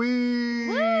TV of the Week.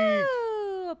 Woo!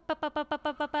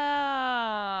 Ba-ba-ba-ba-ba-ba.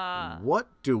 What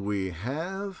do we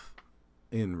have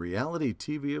in Reality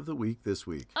TV of the Week this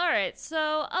week? All right,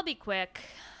 so I'll be quick.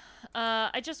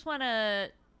 I just want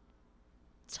to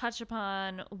touch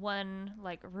upon one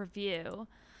review.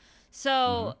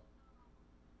 So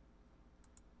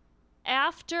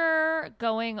after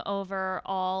going over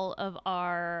all of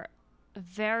our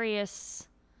various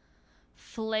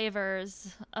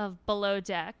flavors of Below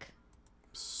Deck,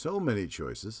 So many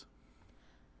choices.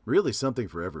 Really something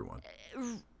for everyone.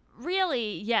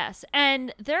 really, yes.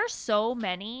 And there's so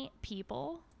many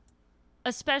people,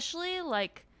 especially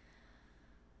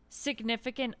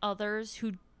significant others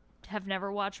who have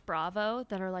never watched Bravo,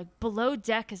 that are like, Below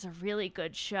Deck is a really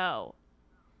good show.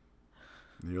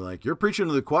 And you're like, you're preaching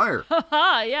to the choir.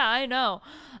 Yeah, I know.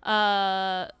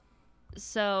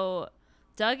 So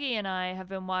Dougie and I have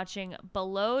been watching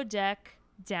Below Deck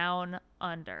Down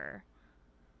Under.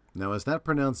 Now, is that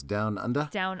pronounced Down Under?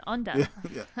 Down Under.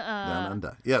 Yeah. Down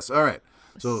Under. Yes, all right.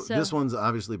 So this one's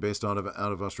obviously based out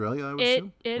of Australia, I would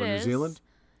assume? It or is. New Zealand?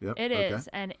 Yep. It is,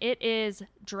 and it is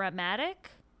dramatic.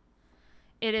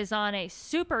 It is on a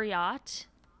super yacht.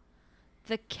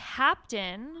 The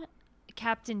captain,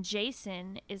 Captain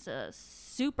Jason, is a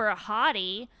super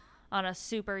hottie on a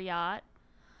super yacht.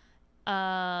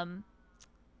 And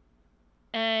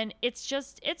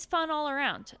it's fun all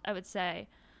around, I would say.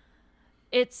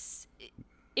 If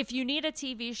you need a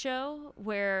TV show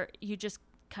where you just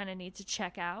kind of need to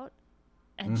check out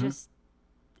and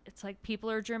it's like people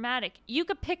are dramatic, you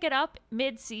could pick it up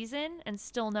mid-season and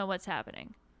still know what's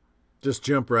happening. Just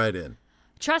jump right in.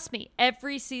 Trust me,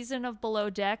 every season of Below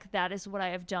Deck, that is what I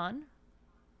have done.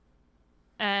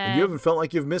 And you haven't felt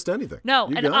like you've missed anything. No,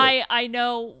 you and I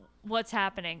know what's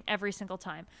happening every single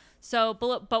time. So,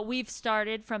 but we've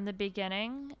started from the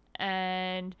beginning,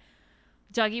 and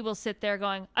Dougie will sit there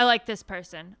going, I like this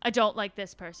person. I don't like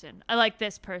this person. I like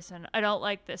this person. I don't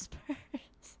like this person.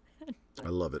 I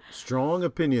love it. Strong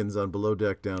opinions on Below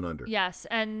Deck Down Under. Yes,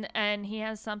 and he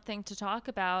has something to talk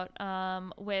about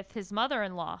with his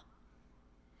mother-in-law.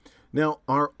 Now,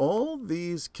 are all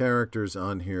these characters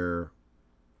on here,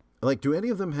 do any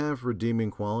of them have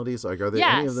redeeming qualities? Are they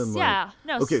any of them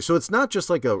No. Okay, so it's not just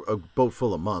like a boat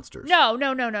full of monsters. No.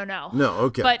 No,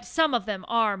 okay. But some of them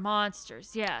are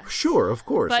monsters, yes. Sure, of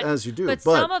course, as you do. But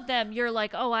some of them, you're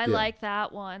like, oh, I like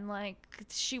that one.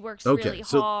 She works really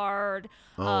hard.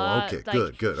 Oh, okay,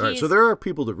 good. All right, so there are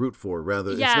people to root for,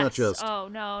 rather. Yes. It's not just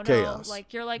chaos.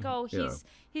 You're like, oh,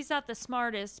 he's not the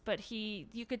smartest, but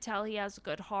you could tell he has a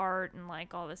good heart and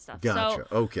all this stuff. Gotcha.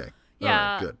 So, okay. Yeah.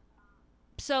 All right, good.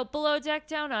 So Below Deck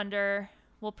Down Under,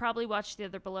 we'll probably watch the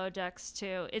other Below Decks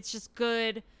too. It's just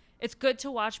good. It's good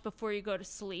to watch before you go to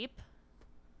sleep.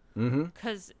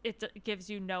 Because it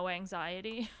gives you no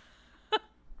anxiety.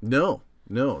 No,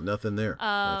 nothing there.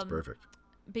 That's perfect.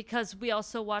 Because we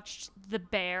also watched The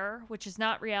Bear, which is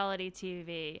not reality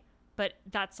TV, but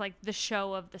that's like the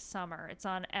show of the summer. It's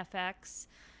on FX.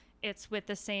 It's with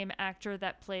the same actor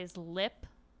that plays Lip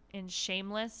in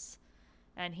Shameless,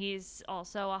 and he's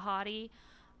also a hottie.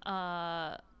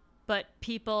 But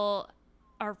people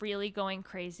are really going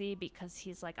crazy because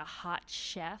he's like a hot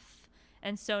chef.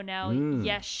 And so now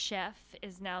Yes Chef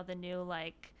is now the new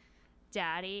like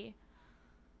daddy.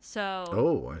 So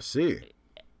Oh, I see.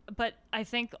 but I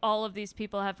think all of these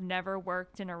people have never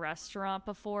worked in a restaurant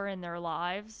before in their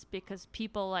lives, because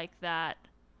people like that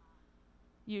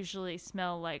usually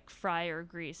smell like fryer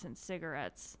grease and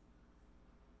cigarettes.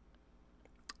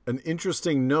 An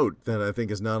interesting note that I think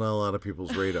is not on a lot of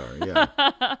people's radar.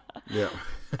 Yeah. Yeah.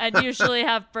 And usually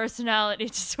have personality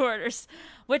disorders,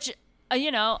 which,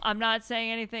 I'm not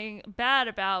saying anything bad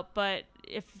about, but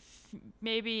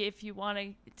if you want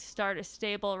to start a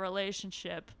stable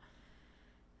relationship,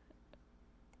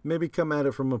 maybe come at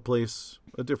it from a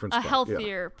different spot. A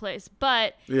healthier place.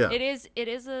 But yeah. it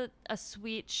is a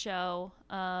sweet show.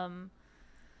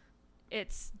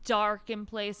 It's dark in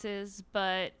places,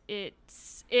 but it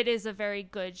is a very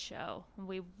good show.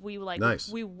 We Nice.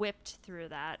 We whipped through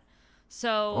that.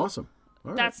 So awesome.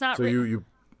 All that's right. not so you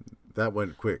that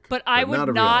went quick. But I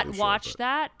would not watch show,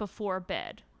 that before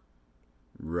bed.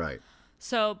 Right.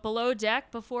 So Below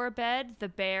Deck before bed, The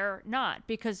Bear not,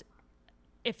 because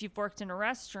if you've worked in a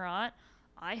restaurant,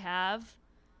 I have,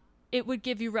 it would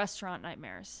give you restaurant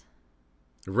nightmares.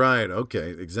 Right. Okay.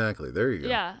 Exactly. There you go.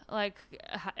 Yeah. Like,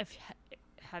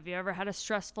 have you ever had a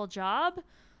stressful job?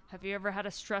 Have you ever had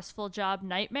a stressful job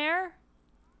nightmare?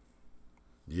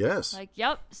 Yes. Like,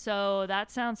 yep. So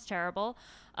that sounds terrible.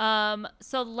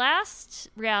 So last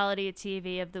reality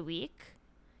TV of the week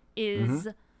is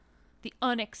The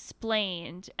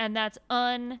Unexplained, and that's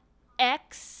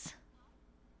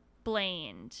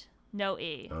unexplained. No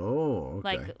E. Oh, okay.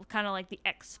 Like, kind of like the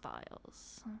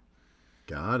X-Files.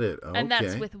 Got it. Okay. And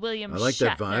that's with William I like Shatner.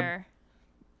 that vibe.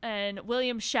 And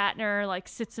William Shatner, like,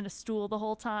 sits in a stool the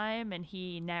whole time, and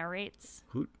he narrates.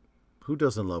 Who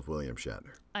doesn't love William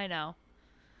Shatner? I know.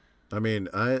 I mean,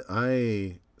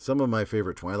 I some of my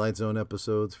favorite Twilight Zone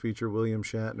episodes feature William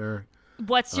Shatner.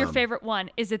 What's your favorite one?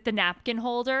 Is it the napkin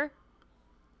holder?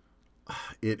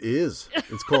 It is.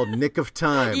 It's called Nick of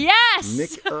Time. Yes!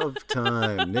 Nick of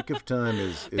Time. Nick of Time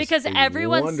is because a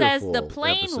everyone says the wonderful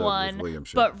plain episode one, with William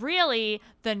Shatner. but really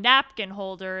the napkin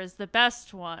holder is the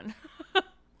best one.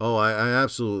 Oh, I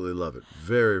absolutely love it.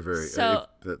 Very, very. So,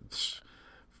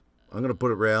 I'm going to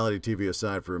put reality TV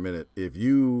aside for a minute. If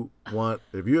you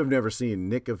have never seen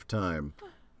Nick of Time,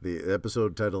 the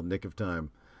episode titled Nick of Time,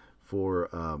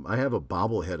 I have a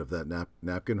bobblehead of that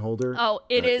napkin holder. Oh,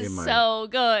 it is so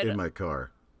good. In my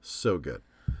car. So good.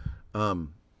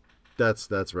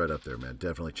 That's right up there, man.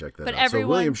 Definitely check that out. So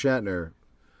William Shatner,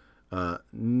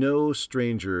 no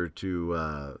stranger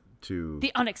to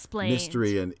the unexplained,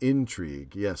 mystery and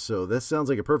intrigue. Yes, so that sounds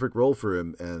like a perfect role for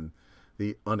him, and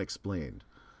the unexplained.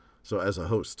 So as a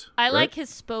host, I right? like his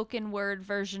spoken word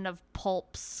version of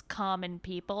Pulp's "Common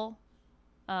People."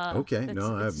 Okay,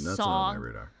 no, I have that's not on my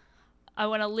radar. I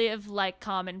want to live like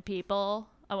common people.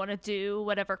 I want to do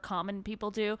whatever common people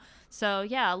do. So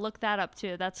yeah, look that up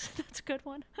too. That's a good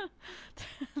one. A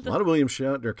lot of William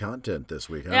Shatner content this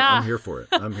week. Yeah. I'm here for it.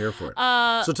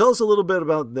 So tell us a little bit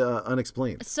about the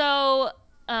Unexplained. So,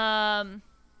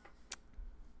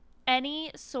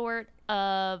 any sort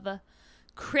of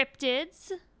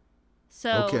cryptids.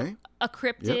 So okay. A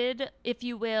cryptid, if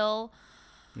you will.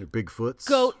 Your Bigfoots.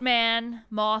 Goatman,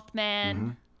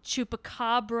 Mothman,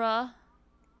 Chupacabra.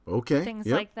 Okay. Things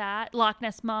like that. Loch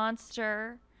Ness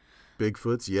Monster.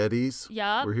 Bigfoots, Yetis.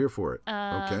 Yup. We're here for it.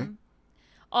 Okay.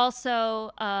 Also,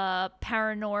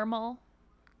 paranormal,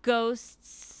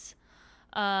 ghosts.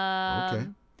 Okay.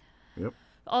 Yep.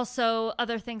 Also,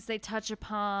 other things they touch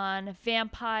upon: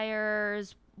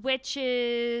 vampires,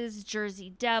 witches,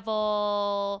 Jersey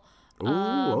Devil. Ooh,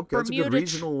 okay. That's a good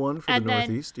regional one for the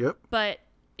Northeast. Yep. But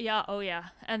yeah, oh yeah,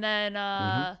 and then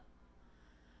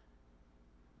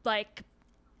like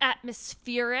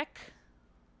atmospheric.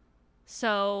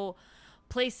 So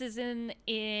places in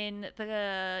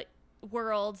the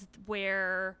world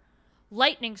where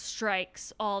lightning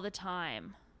strikes all the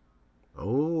time.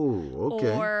 Oh,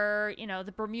 okay. Or,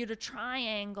 the Bermuda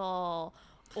Triangle.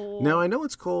 Or, now, I know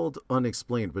it's called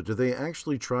Unexplained, but do they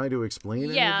actually try to explain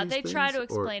it? Yeah, they try to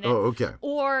explain it. Oh, okay.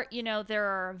 Or, there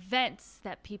are events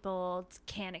that people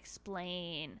can't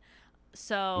explain.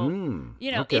 So,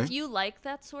 okay. if you like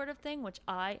that sort of thing, which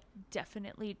I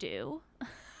definitely do.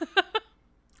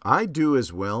 I do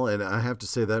as well, and I have to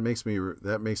say that makes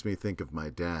me think of my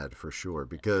dad for sure,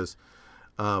 because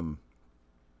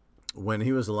when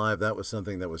he was alive, that was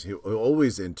something that was he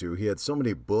always into. He had so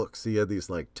many books. He had these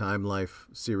like Time Life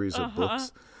series of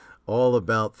books all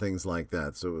about things like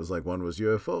that. So it was like one was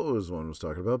UFOs, one was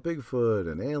talking about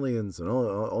Bigfoot and aliens and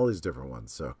all these different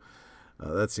ones. So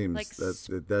that seems Like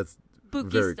that's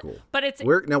very cool. But it's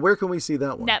where can we see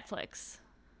that one? Netflix.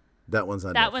 That one's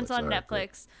on Netflix. That one's on All right, Netflix.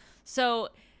 great. So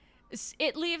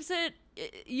it leaves it.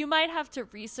 You might have to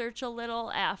research a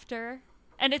little after,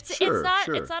 and it's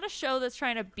not a show that's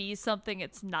trying to be something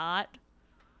it's not.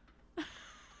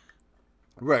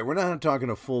 Right, we're not talking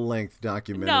a full-length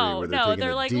documentary where they're taking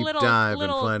a like deep dive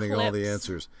and finding all the clips.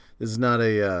 answers. This is not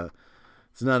a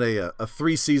it's not a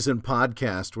 3-season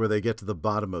podcast where they get to the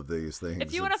bottom of these things.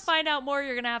 If you want to find out more,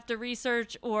 you're gonna have to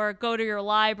research or go to your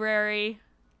library.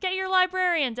 Get your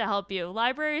librarian to help you.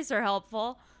 Libraries are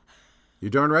helpful. You're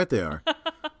darn right they are.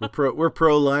 We're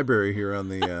pro library here on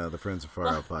the Friends of Far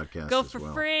Out podcast. Go as for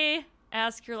well. free.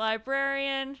 Ask your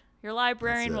librarian. Your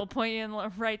librarian That's it. will point you in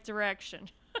the right direction.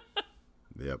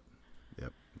 Yep.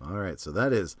 All right, so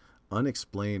that is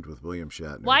Unexplained with William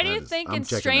Shatner. Why do That you is- think I'm in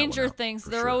checking that Stranger one out, Things for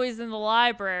they're sure. always in the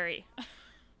library?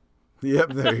 Yep,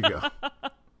 there you go.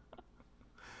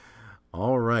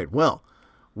 All right. Well,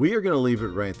 we are going to leave it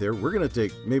right there. We're going to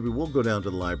maybe we'll go down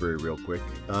to the library real quick.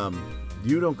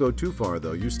 You don't go too far,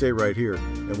 though. You stay right here,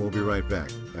 and we'll be right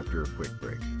back after a quick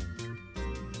break.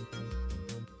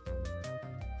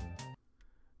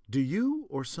 Do you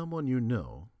or someone you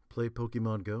know play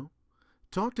Pokemon Go?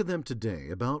 Talk to them today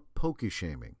about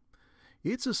Poke-shaming.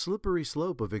 It's a slippery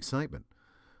slope of excitement.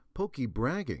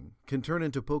 Poke-bragging can turn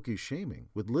into Poke-shaming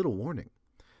with little warning.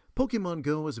 Pokemon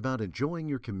Go is about enjoying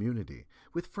your community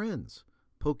with friends.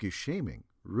 Poke-shaming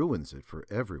ruins it for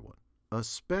everyone,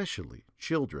 especially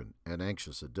children and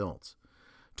anxious adults.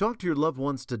 Talk to your loved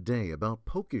ones today about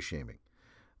Poke-shaming.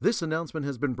 This announcement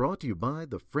has been brought to you by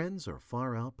the Friends Are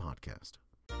Far Out podcast.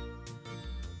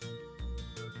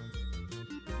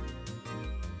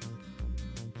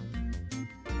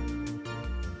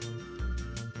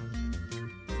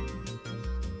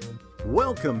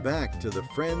 Welcome back to the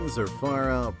Friends Are Far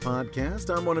Out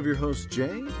podcast. I'm one of your hosts,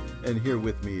 Jay, and here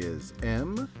with me is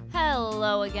M.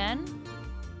 Hello again.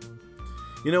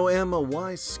 You know, M, a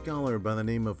wise scholar by the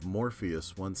name of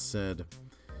Morpheus once said,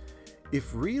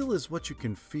 "If real is what you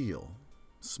can feel,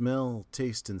 smell,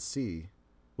 taste, and see,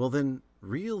 well then,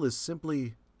 real is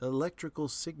simply electrical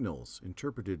signals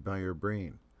interpreted by your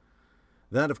brain."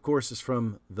 That, of course, is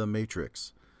from The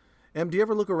Matrix. M, do you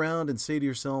ever look around and say to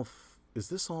yourself, is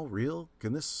this all real?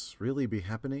 Can this really be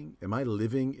happening? Am I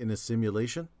living in a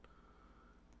simulation?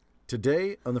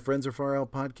 Today on the Friends Are Far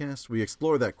Out podcast, we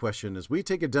explore that question as we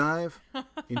take a dive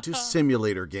into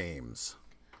simulator games.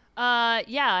 Yeah,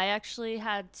 I actually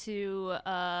had to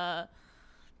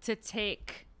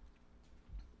take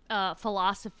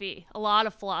philosophy, a lot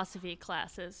of philosophy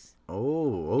classes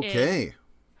Oh, okay.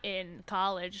 in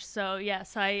college. So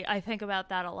yes, I think about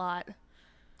that a lot.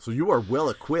 So you are well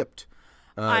equipped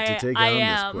to take I on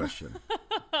am. this question.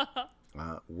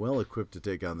 Well equipped to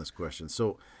take on this question.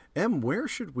 So, Em, where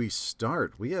should we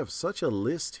start? We have such a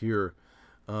list here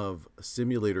of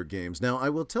simulator games. Now, I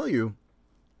will tell you,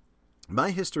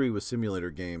 my history with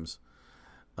simulator games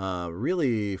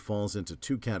really falls into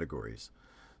two categories.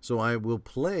 So I will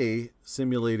play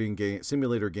simulator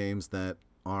games that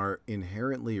are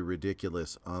inherently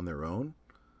ridiculous on their own,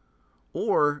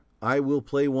 or I will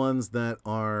play ones that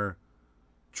are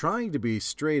trying to be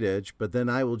straight edge, but then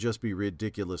I will just be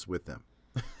ridiculous with them.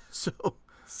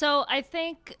 So I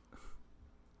think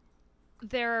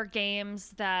there are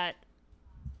games that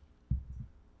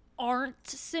aren't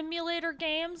simulator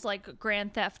games, like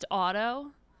Grand Theft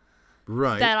Auto,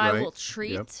 that I will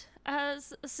treat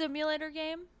as a simulator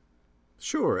game.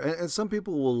 Sure, and some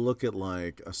people will look at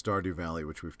like a Stardew Valley,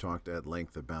 which we've talked at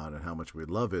length about and how much we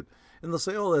love it, and they'll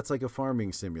say, oh, that's like a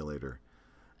farming simulator.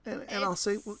 And I'll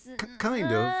say, well, kind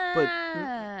of, but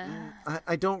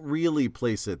I don't really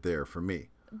place it there for me.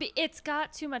 It's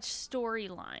got too much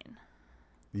storyline.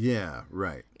 Yeah,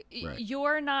 right.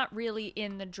 You're not really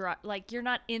in the you're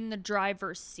not in the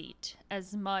driver's seat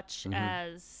as much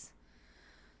as,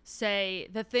 say,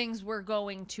 the things we're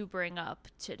going to bring up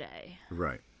today.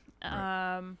 Right.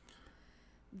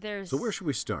 There's. So where should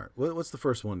we start? What's the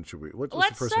first one? What's the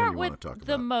Let's first start one you with want to talk about?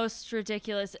 the most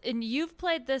ridiculous. And you've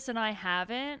played this and I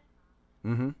haven't.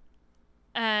 Mm-hmm.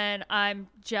 And I'm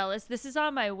jealous. This is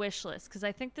on my wish list because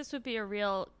I think this would be a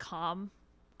real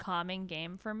calming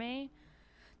game for me.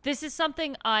 This is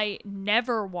something I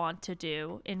never want to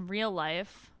do in real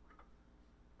life,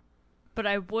 but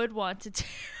I would want to do.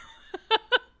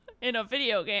 in a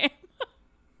video game.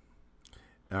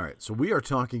 All right, so we are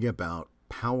talking about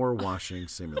Power Washing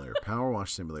Simulator. Power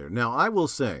Wash Simulator. Now, I will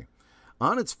say,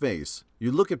 on its face,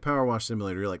 you look at Power Wash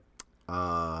Simulator, you're like,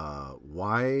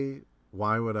 why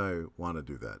would I want to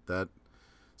do that? That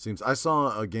seems. I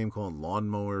saw a game called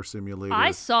Lawnmower Simulator.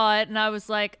 I saw it and I was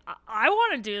like, I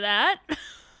want to do that.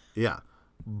 Yeah,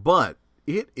 but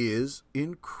it is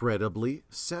incredibly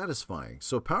satisfying.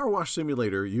 So Power Wash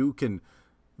Simulator, you can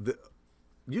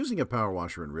using a power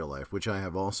washer in real life, which I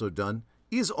have also done,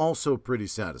 is also pretty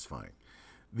satisfying.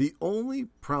 The only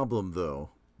problem, though,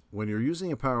 when you're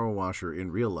using a power washer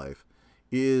in real life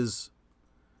is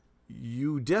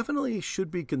you definitely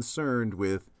should be concerned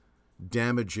with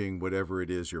damaging whatever it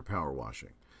is you're power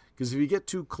washing. Because if you get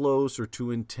too close or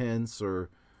too intense or,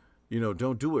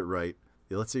 don't do it right,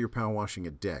 let's say you're power washing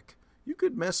a deck, you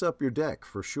could mess up your deck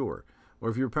for sure. Or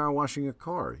if you're power washing a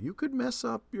car, you could mess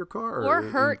up your car. Or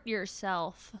hurt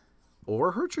yourself.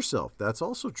 Or hurt yourself. That's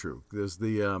also true. There's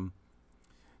the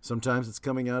sometimes it's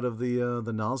coming out of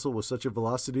the nozzle with such a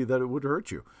velocity that it would hurt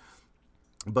you.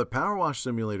 But Power Wash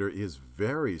Simulator is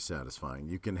very satisfying.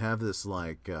 You can have this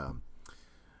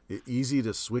easy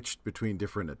to switch between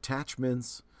different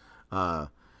attachments.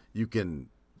 You can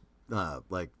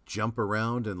jump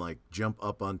around and jump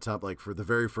up on top. Like for the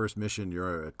very first mission,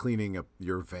 you're cleaning up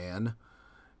your van,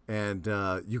 and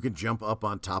you can jump up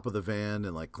on top of the van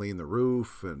and clean the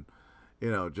roof and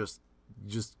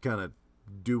just kind of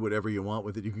do whatever you want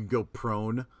with it. You can go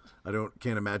prone.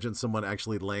 Can't imagine someone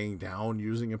actually laying down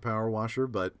using a power washer,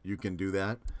 but you can do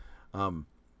that.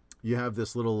 You have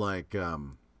this little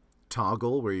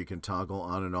toggle where you can toggle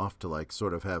on and off to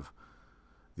sort of have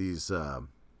these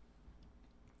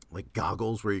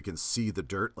goggles where you can see the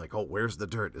dirt. Where's the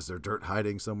dirt? Is there dirt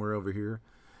hiding somewhere over here?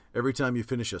 Every time you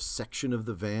finish a section of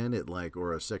the van,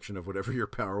 or a section of whatever you're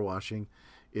power washing,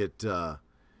 it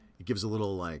gives a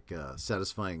little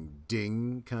satisfying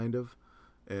ding kind of,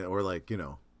 and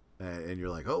you're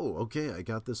like, oh, okay, I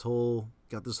got this whole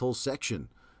section.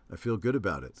 I feel good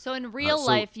about it. So in real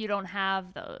life, you don't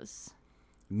have those.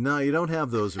 No, you don't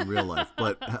have those in real life,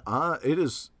 but it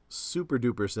is super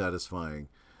duper satisfying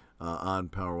on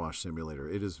Power Wash Simulator.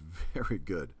 It is very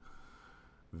good.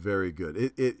 Very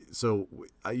good.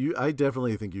 I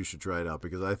definitely think you should try it out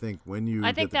because I think when you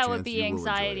I think get the that would chance, be you will enjoy it.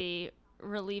 anxiety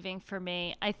relieving for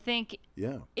me. I think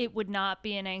it would not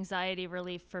be an anxiety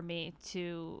relief for me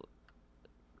to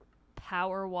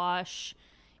power wash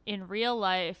in real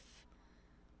life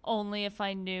only if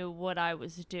I knew what I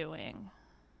was doing.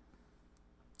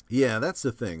 Yeah, that's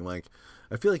the thing. I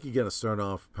feel like you got to start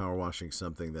off power washing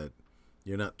something that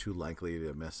you're not too likely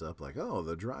to mess up,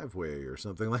 the driveway or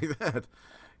something like that.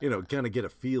 Kind of get a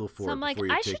feel for so it. I'm like, before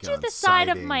you I take should do on the side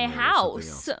of siding my or house.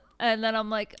 something else. And then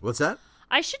I'm like, what's that?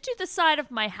 I should do the side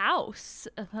of my house.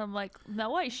 And I'm like,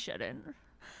 no, I shouldn't.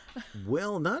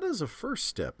 Well, not as a first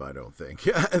step, I don't think.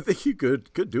 I think you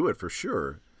could do it for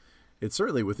sure. It's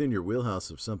certainly within your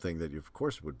wheelhouse of something that you, of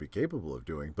course, would be capable of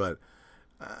doing, but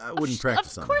I wouldn't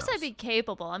practice on the house. Of course I'd be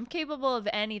capable. I'm capable of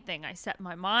anything I set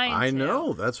my mind to. I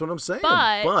know. That's what I'm saying.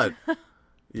 But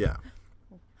yeah.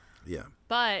 Yeah.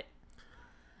 But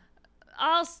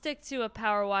I'll stick to a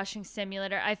power washing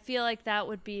simulator. I feel like that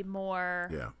would be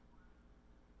more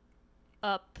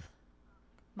up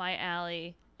my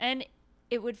alley. And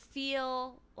it would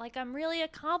feel like I'm really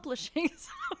accomplishing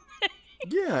something.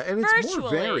 Yeah, and it's virtually. More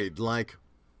varied.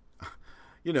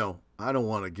 I don't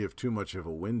want to give too much of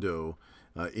a window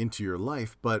into your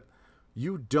life, but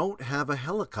you don't have a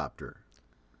helicopter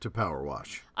to power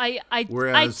wash. I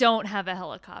don't have a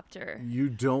helicopter. You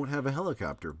don't have a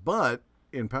helicopter, but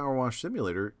in Power Wash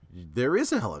Simulator, there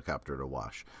is a helicopter to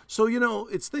wash. So,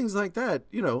 it's things like that.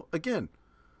 Again,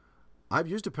 I've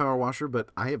used a power washer, but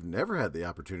I have never had the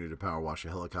opportunity to power wash a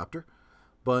helicopter.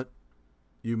 But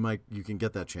you can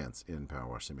get that chance in Power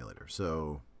Wash Simulator.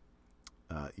 So,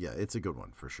 it's a good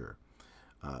one for sure.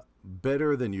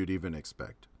 Better than you'd even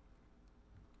expect.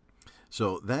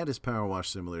 So that is Power Wash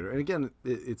Simulator. And again,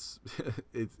 it's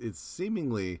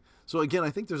seemingly... So again, I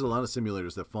think there's a lot of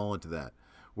simulators that fall into that,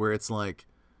 where it's like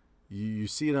you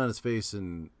see it on its face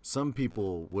and some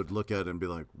people would look at it and be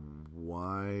like,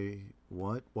 why?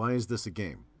 What? Why is this a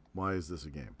game? Why is this a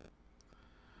game?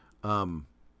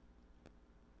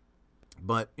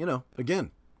 But,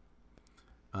 again,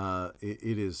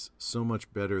 it is so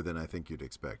much better than I think you'd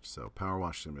expect. So Power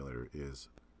Wash Simulator is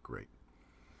great.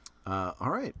 All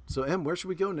right. So, Em, where should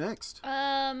we go next?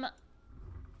 I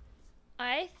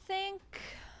think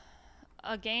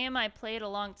a game I played a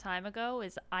long time ago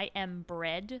is I Am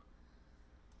Bread.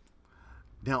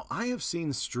 Now, I have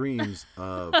seen streams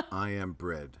of I Am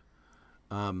Bread.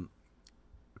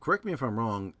 correct me if I'm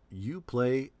wrong, you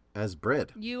play as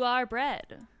bread. You are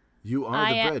bread. You are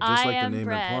the bread, just like the name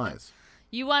bread. implies.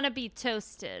 You want to be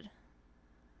toasted.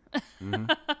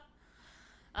 Mm-hmm.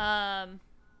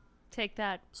 Take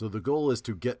that. So the goal is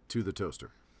to get to the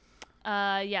toaster.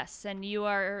 Yes, and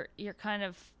you're kind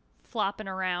of flopping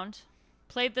around.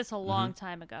 Played this a long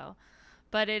time ago,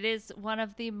 but it is one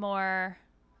of the more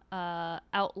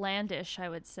outlandish, I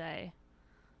would say,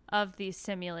 of these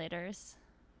simulators.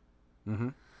 Mm-hmm.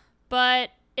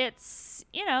 But it's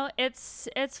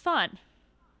it's fun.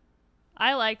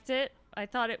 I liked it. I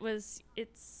thought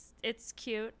it's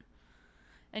cute,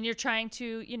 and you're trying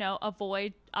to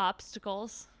avoid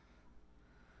obstacles.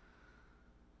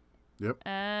 Yep.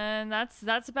 And that's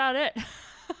about it.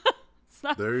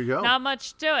 There you go. Not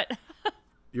much to it.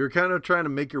 You're kind of trying to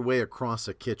make your way across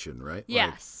a kitchen, right?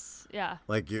 Yes. Yeah.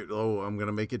 Like, I'm going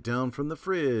to make it down from the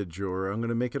fridge, or I'm going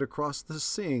to make it across the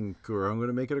sink, or I'm going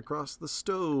to make it across the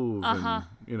stove. And,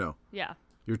 Yeah.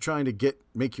 you're trying to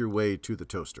make your way to the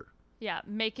toaster. Yeah.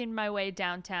 Making my way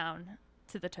downtown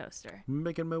to the toaster.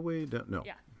 Making my way down. No.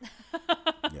 Yeah.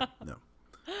 Yeah, no.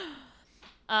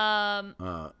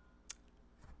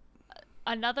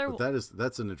 Another. But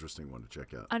that's an interesting one to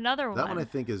check out. Another one. That one I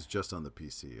think is just on the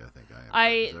PC. I think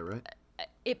is that right?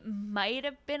 It might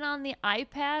have been on the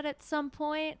iPad at some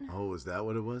point. Oh, is that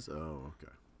what it was? Oh,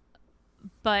 okay.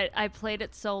 But I played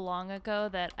it so long ago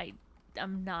that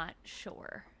I'm not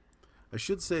sure. I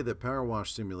should say that Power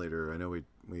Wash Simulator, I know we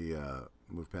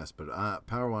moved past, but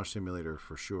Power Wash Simulator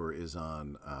for sure is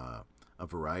on a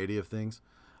variety of things.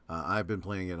 I've been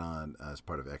playing it on as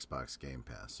part of Xbox Game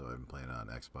Pass, so I've been playing it on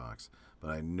Xbox, but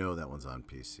I know that one's on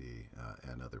PC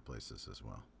and other places as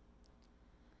well.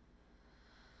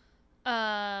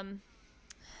 All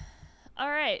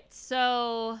right,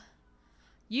 so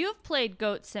you've played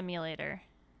Goat Simulator.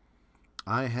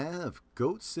 I have.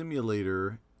 Goat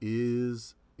Simulator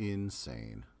is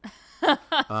insane.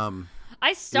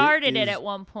 I started it at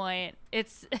one point.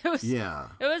 It was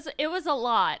a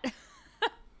lot.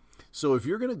 So if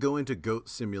you're going to go into Goat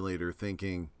Simulator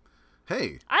thinking,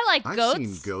 hey, I've goats.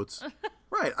 Seen goats.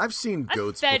 Right, I've seen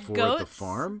goats before at the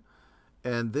farm.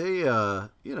 And they,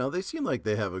 they seem like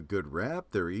they have a good rap.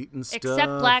 They're eating stuff.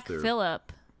 Except Black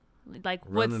Phillip. Like,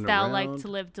 wouldst thou around. like to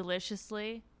live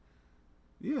deliciously?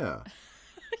 Yeah.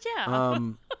 Yeah.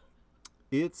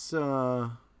 It's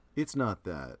not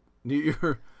that. You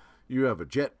have a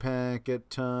jetpack at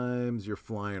times. You're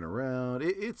flying around.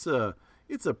 It's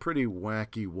a pretty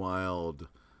wacky, wild.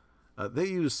 They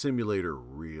use simulator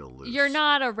real loose. You're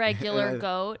not a regular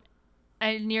goat,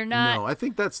 and you're not. No, I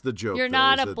think that's the joke. You're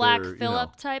not a Black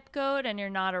Phillip type goat, and you're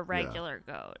not a regular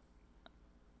goat.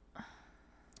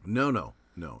 No.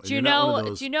 Do you know? Not one of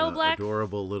those, do you know Black?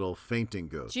 Adorable little fainting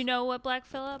goats. Do you know what Black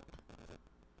Phillip?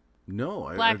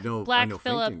 No, Black, I know. Black I know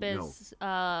Phillip fainting, is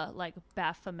like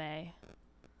Baphomet.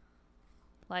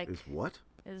 Like is what?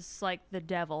 Is like the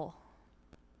devil.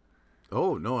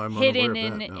 Oh no, I'm hidden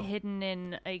unaware of that. No. Hidden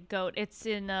in a goat. It's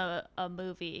in a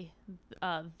movie,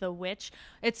 The Witch.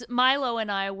 It's Milo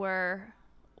and I were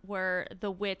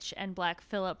the Witch and Black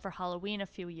Phillip for Halloween a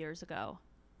few years ago.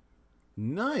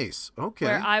 Nice. Okay.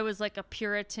 Where I was like a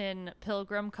Puritan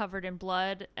pilgrim covered in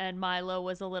blood, and Milo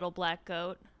was a little black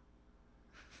goat.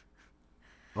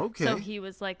 Okay. So he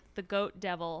was like the goat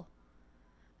devil.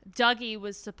 Dougie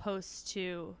was supposed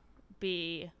to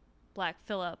be Black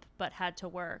Phillip, but had to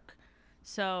work.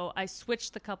 So I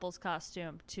switched the couple's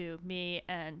costume to me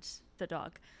and the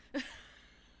dog.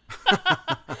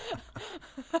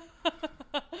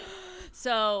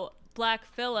 So Black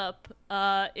Phillip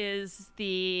is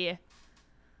the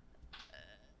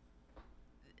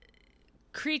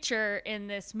creature in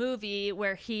this movie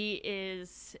where he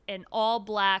is an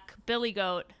all-black billy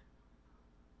goat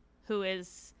who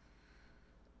is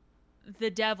the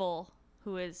devil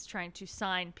who is trying to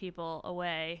sign people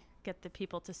away, get the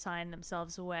people to sign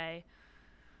themselves away.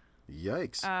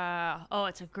 Yikes.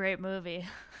 It's a great movie.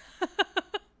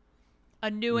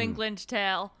 A New England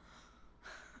tale.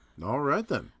 All right,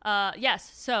 then.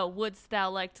 Yes, so wouldst thou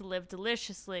like to live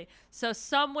deliciously? So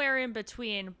somewhere in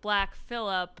between Black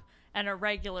Phillip and a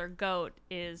regular goat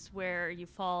is where you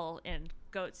fall in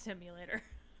Goat Simulator.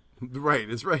 Right,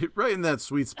 it's right in that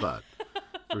sweet spot.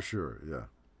 For sure, yeah.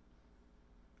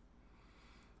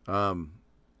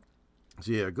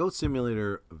 So yeah, Goat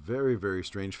Simulator, very, very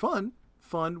strange. Fun,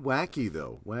 wacky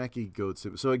though. Wacky Goat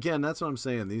Simulator. So again, that's what I'm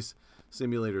saying. These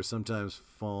simulators sometimes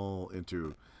fall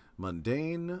into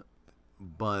mundane,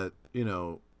 but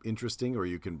interesting, or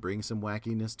you can bring some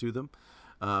wackiness to them.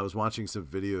 I was watching some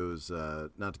videos,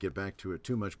 not to get back to it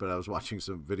too much, but I was watching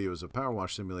some videos of Power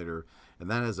Wash Simulator, and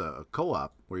that has a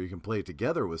co-op where you can play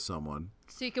together with someone.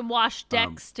 So you can wash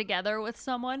decks together with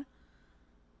someone?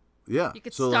 Yeah. You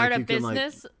could start a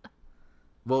business?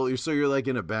 You're like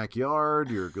in a backyard,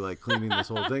 you're like cleaning this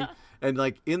whole thing. And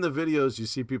like in the videos, you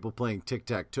see people playing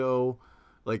tic-tac-toe,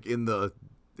 like in the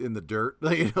dirt,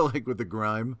 like with the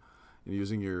grime and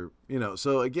using your,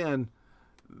 so again,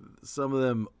 some of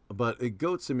them, but a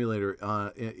goat simulator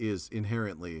is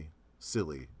inherently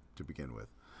silly to begin with.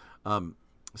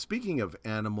 Speaking of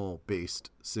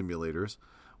animal-based simulators,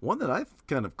 one that I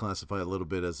kind of classify a little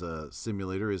bit as a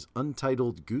simulator is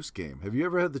Untitled Goose Game. Have you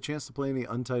ever had the chance to play any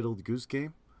Untitled Goose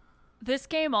Game? This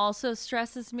game also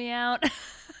stresses me out.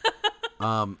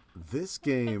 This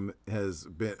game has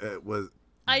been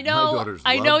I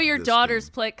know your daughters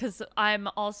game. play because I'm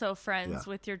also friends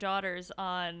with your daughters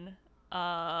on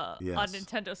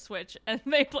Nintendo Switch, and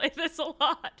they play this a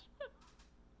lot.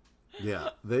 Yeah,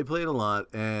 they played a lot,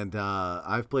 and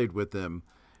I've played with them.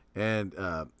 And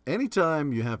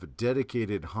anytime you have a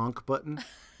dedicated honk button,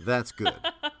 that's good.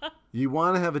 You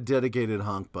want to have a dedicated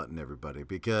honk button, everybody,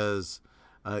 because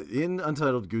in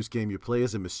Untitled Goose Game, you play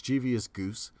as a mischievous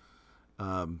goose.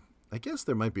 I guess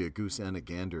there might be a goose and a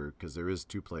gander because there is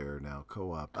 2-player now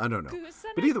co-op. I don't know.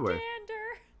 But either way,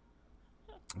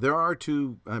 there are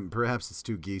 2, perhaps it's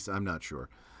 2 geese. I'm not sure.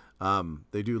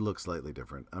 They do look slightly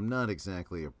different. I'm not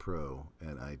exactly a pro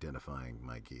at identifying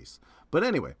my geese. But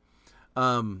anyway,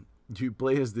 you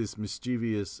play as this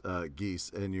mischievous geese,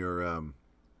 and you're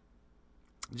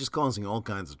just causing all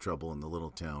kinds of trouble in the little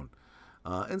town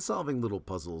and solving little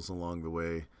puzzles along the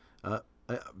way.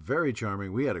 Very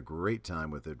charming. We had a great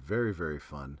time with it. Very, very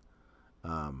fun.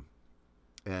 I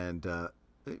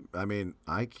mean,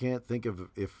 I can't think of,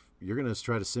 if you're going to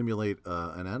try to simulate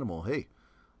an animal, hey,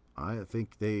 I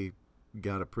think they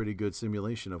got a pretty good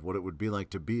simulation of what it would be like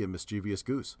to be a mischievous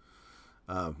goose.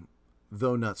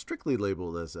 Though not strictly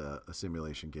labeled as a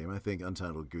simulation game, I think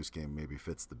Untitled Goose Game maybe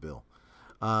fits the bill.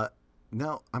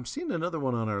 Now, I'm seeing another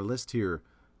one on our list here,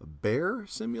 a bear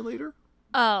simulator.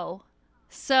 Oh,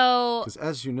 so... Because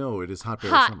as you know, it is hot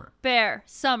bear summer. Hot bear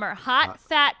summer. Hot,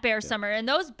 fat bear summer. And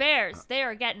those bears, they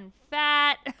are getting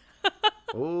fat.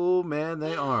 Oh, man,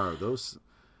 they are.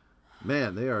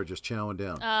 They are just chowing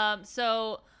down.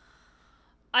 So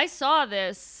I saw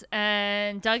this,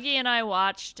 and Dougie and I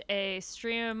watched a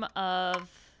stream of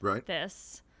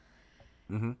this.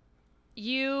 Mm-hmm.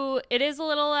 It is a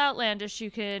little outlandish.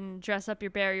 You can dress up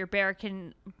your bear. Your bear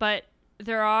can, but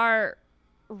there are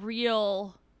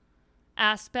real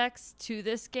aspects to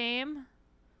this game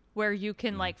where you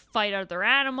can like fight other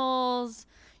animals.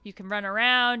 You can run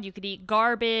around. You can eat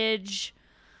garbage.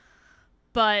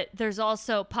 But there's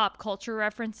also pop culture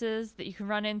references that you can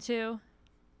run into.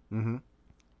 Mm-hmm.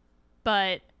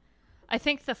 But I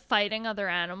think the fighting other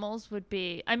animals would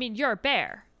be... I mean, you're a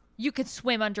bear. You could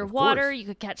swim underwater. You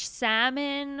could catch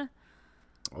salmon.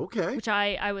 Okay. Which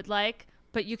I would like.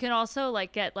 But you can also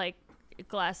like get like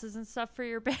glasses and stuff for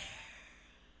your bear.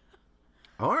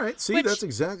 All right. See, that's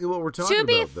exactly what we're talking about.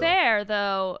 To be fair,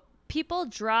 though, people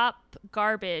drop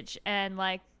garbage and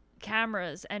like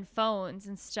cameras and phones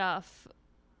and stuff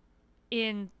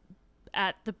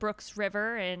at the Brooks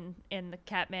River in the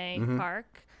Katmai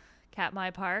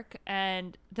Park,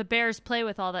 and the bears play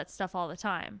with all that stuff all the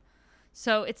time.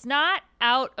 So it's not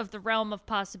out of the realm of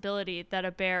possibility that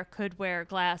a bear could wear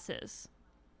glasses.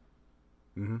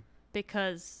 Mm-hmm.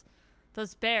 Because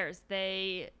those bears,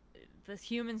 the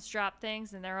humans drop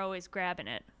things and they're always grabbing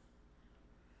it.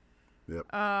 Yep.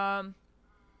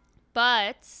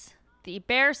 But the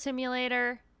bear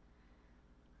simulator,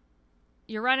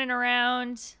 you're running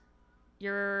around,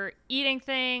 you're eating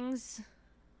things,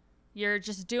 you're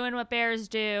just doing what bears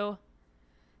do,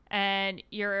 and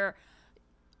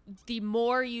the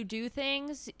more you do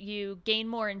things, you gain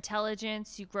more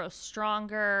intelligence, you grow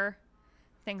stronger,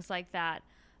 things like that.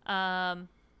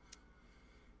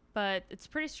 But it's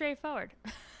pretty straightforward.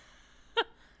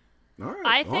 All right,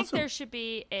 I think there should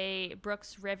be a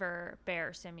Brooks River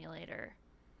bear simulator.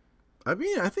 I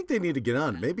mean, I think they need to get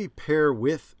on. Maybe pair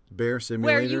with Bear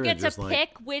Simulator. Where you get to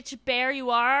pick which bear you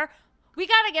are. We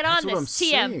got to get on this.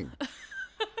 TM.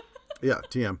 Yeah,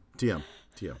 TM.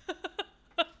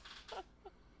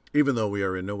 Even though we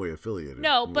are in no way affiliated.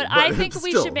 No, but I think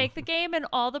we should make the game and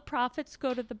all the profits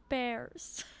go to the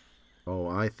bears. Oh,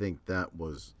 I think that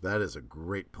is a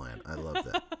great plan. I love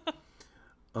that.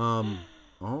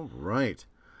 All right.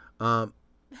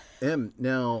 Em,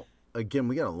 now, again,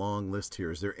 we got a long list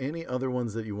here. Is there any other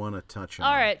ones that you want to touch on?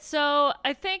 All right. So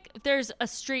I think there's a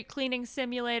street cleaning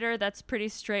simulator that's pretty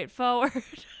straightforward.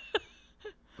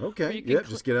 Okay. you can Yeah,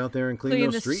 just get out there and clean the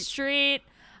those streets. street.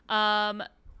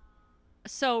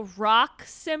 So Rock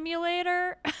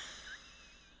Simulator.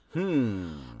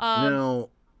 Now,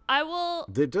 I will.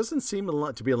 there doesn't seem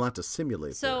to be a lot to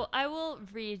simulate So there. I will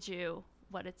read you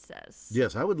what it says.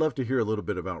 Yes, I would love to hear a little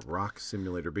bit about Rock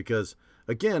Simulator because,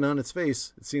 again, on its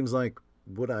face, it seems like,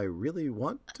 would I really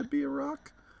want to be a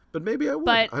rock? But maybe I would.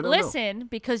 But I don't listen,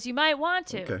 because you might want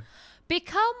to. Okay.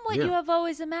 Become what Yeah. you have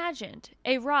always imagined,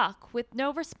 a rock with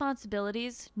no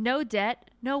responsibilities, no debt,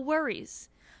 no worries.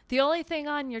 The only thing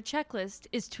on your checklist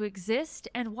is to exist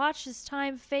and watch as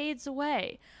time fades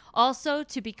away. Also,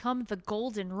 to become the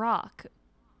golden rock.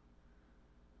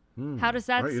 How does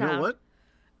that All right, you sound? know what?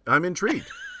 I'm intrigued.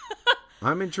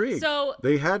 I'm intrigued. So-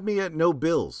 they had me at no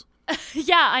bills.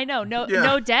 Yeah, I know. No, Yeah.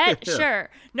 no debt. Yeah. Sure.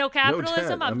 No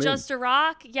capitalism. debt. I'm I'm just a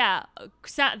rock. Yeah,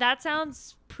 that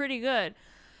sounds pretty good.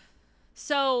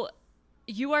 So,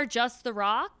 you are just the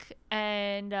rock,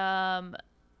 and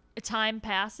time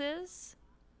passes.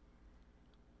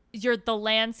 The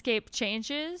landscape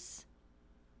changes,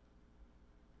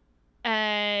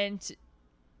 and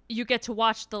you get to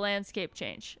watch the landscape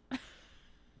change.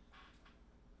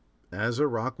 As a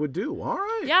rock would do. All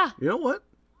right. Yeah. You know what?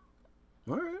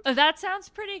 All right. That sounds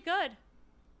pretty good.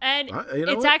 And You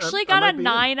know it's what? actually I got might a be in.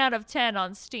 9 out of 10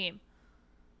 on Steam.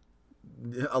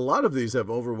 A lot of these have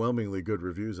overwhelmingly good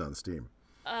reviews on Steam.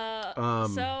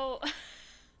 So,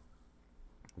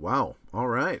 Wow. All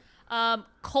right.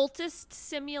 Cultist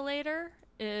Simulator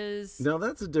is Now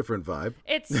that's a different vibe.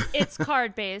 it's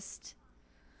card based,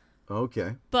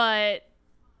 Okay.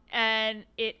 and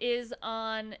it is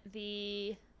on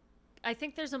the. I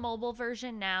think there's a mobile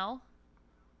version now.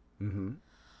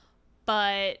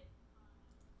 But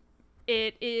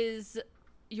it is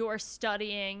you're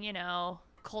studying,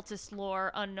 cultist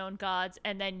lore, unknown gods,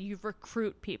 and then you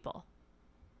recruit people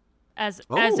as a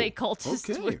cultist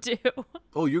okay. would do.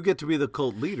 Oh, you get to be the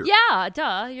cult leader. Yeah,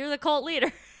 duh. You're the cult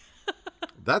leader.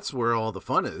 That's where all the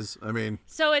fun is. I mean,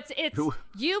 So it's Who-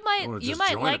 you wanna might just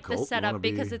join a like the cult, you setup wanna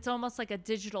because be- it's almost like a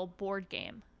digital board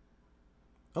game.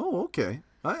 oh, okay.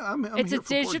 I'm It's a here for board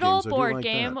digital games. I do board like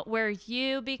game that. where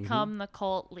you become the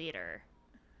cult leader.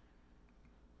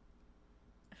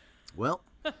 Well,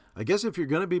 I guess if you're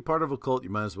going to be part of a cult, you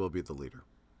might as well be the leader.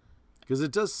 Because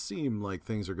it does seem like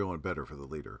things are going better for the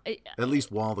leader. At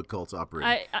least while the cult's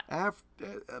operating.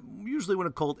 Usually when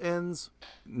a cult ends,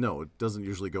 no, it doesn't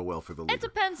usually go well for the leader. It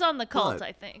depends on the cult, But-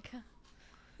 I think.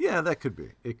 Yeah, that could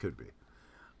be. It could be.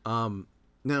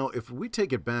 Now, if we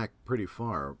take it back pretty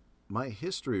far, my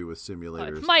history with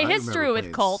simulators. My I history remember with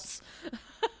playing cults.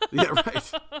 Yeah,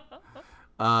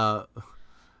 right.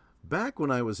 Back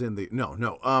when I was in the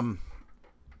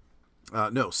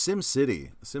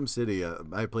SimCity.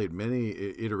 SimCity. I played many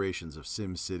iterations of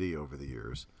SimCity over the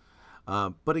years.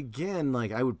 But again,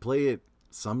 like I would play it.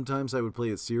 Sometimes I would play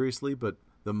it seriously, but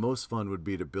the most fun would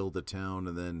be to build a town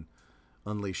and then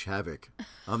unleash havoc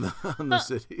on the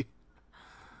city.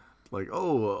 Like,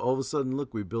 all of a sudden,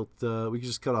 look, we built. We could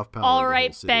just cut off power. All to the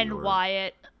right, whole city, Ben or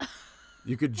Wyatt.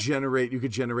 You could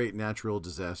generate natural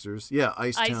disasters. Yeah,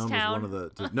 Ice Town was one of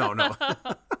the.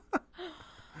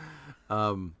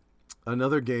 No.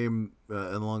 Another game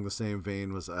along the same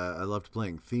vein was I loved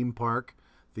playing Theme Park.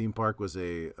 Theme Park was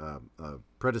a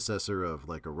predecessor of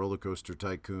like a roller coaster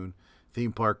tycoon.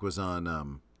 Theme Park was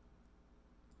on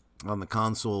the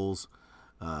consoles.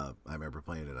 I remember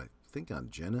playing it. I think on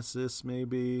Genesis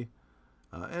maybe,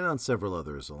 and on several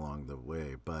others along the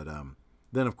way. But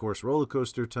then of course Roller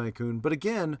Coaster Tycoon. But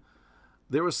again,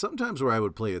 there was sometimes where I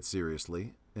would play it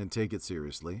seriously and take it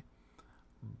seriously.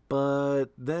 But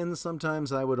then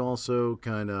sometimes I would also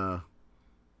kind of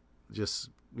just,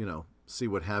 see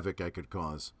what havoc I could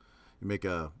cause. You make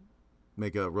a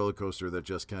roller coaster that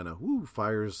just kind of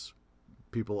fires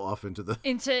people off into the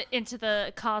into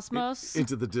the cosmos.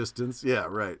 into the distance. Yeah,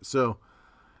 right. So,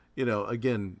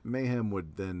 again, mayhem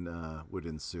would then would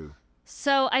ensue.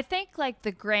 So I think like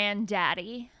the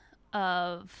granddaddy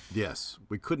of Yes,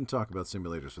 we couldn't talk about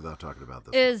simulators without talking about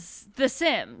this. is The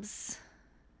Sims.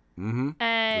 Mm-hmm. The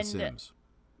And Sims.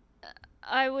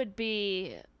 I would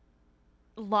be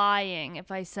lying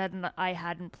if I said I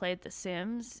hadn't played The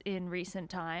Sims in recent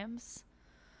times.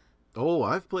 Oh,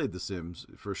 I've played The Sims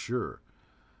for sure.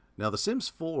 Now, The Sims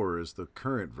 4 is the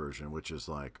current version, which is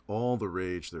like all the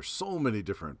rage. There's so many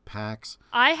different packs.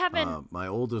 I haven't. My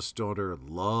oldest daughter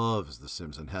loves The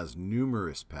Sims and has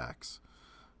numerous packs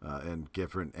and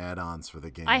different add-ons for the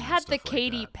game. I and had the stuff like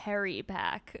Katy that. Perry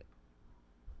pack.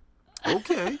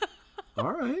 Okay.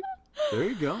 All right. There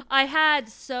you go. I had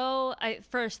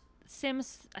first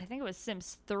Sims. I think it was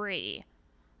Sims 3.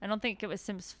 I don't think it was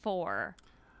Sims 4.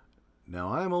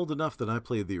 Now, I'm old enough that I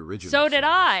played the original So did Sims.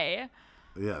 I.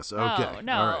 Yes, okay. Oh,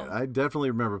 no. All right. I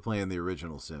definitely remember playing the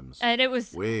original Sims. And it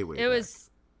was way it back. was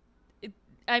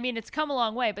I mean, it's come a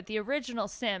long way, but the original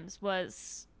Sims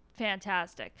was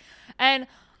fantastic. And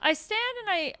I stand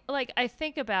and I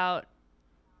think about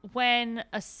when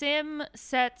a sim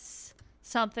sets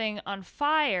something on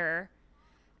fire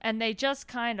and they just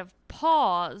kind of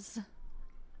pause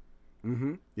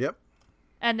Mm-hmm. Yep.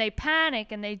 and they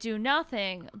panic and they do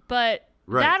nothing, but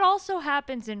Right. that also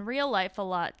happens in real life a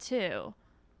lot too.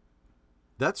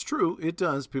 That's true. It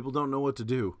does. People don't know what to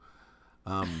do.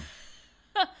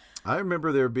 I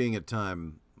remember there being a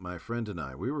time, my friend and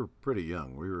I, we were pretty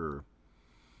young.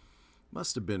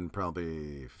 Must have been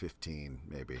probably 15,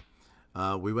 maybe.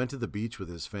 We went to the beach with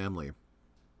his family.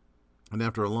 And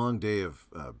after a long day of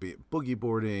boogie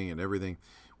boarding and everything,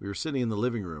 we were sitting in the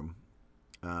living room.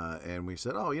 And we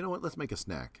said, oh, you know what? Let's make a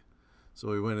snack. So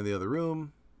we went in the other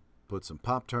room, put some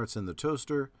Pop-Tarts in the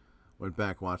toaster, went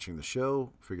back watching the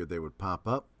show, figured they would pop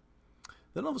up.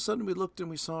 Then all of a sudden we looked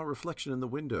and we saw a reflection in the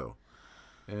window.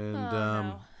 And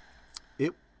no.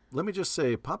 let me just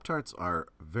say, Pop-Tarts are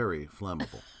very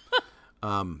flammable.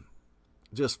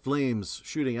 Just flames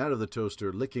shooting out of the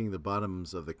toaster, licking the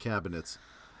bottoms of the cabinets.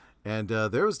 And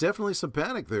there was definitely some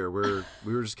panic there where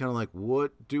we were just kind of like,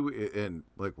 what do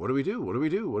we do? What do we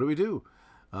do?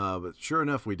 But sure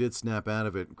enough, we did snap out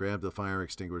of it, grabbed the fire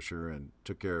extinguisher, and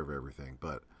took care of everything.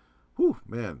 But, whew,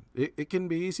 man, it can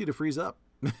be easy to freeze up.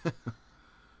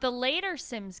 The later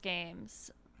Sims games,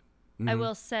 I Mm-hmm.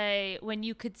 will say, when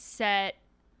you could set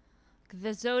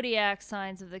the zodiac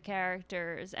signs of the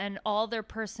characters and all their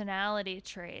personality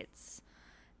traits.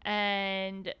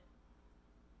 And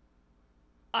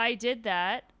I did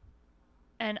that,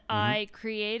 and I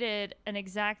created an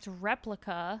exact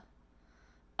replica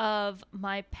of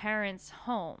my parents'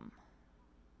 home.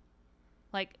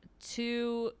 Like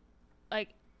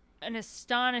an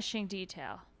astonishing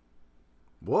detail.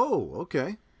 Whoa,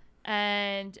 okay.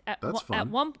 And That's fun. at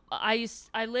one I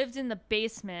lived in the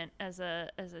basement as a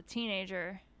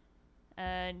teenager,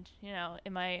 and when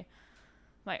I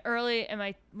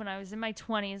was in my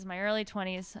 20s, my early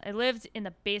 20s, I lived in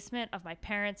the basement of my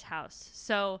parents' house.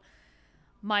 So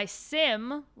my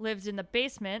sim lived in the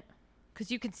basement because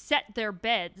you could set their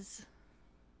beds.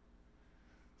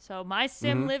 So my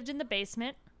sim lived in the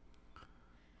basement,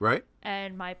 Right?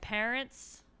 and my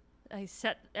parents,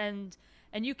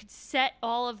 and you could set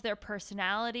all of their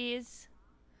personalities,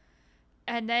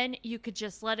 and then you could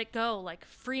just let it go, like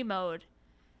free mode.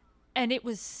 And it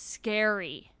was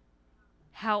scary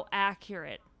how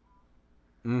accurate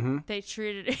they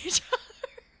treated each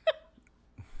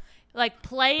other. Like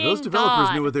playing Those developers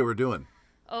God. knew what they were doing.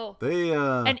 Oh, They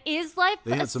and is life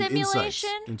they a had some insights simulation?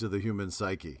 into the human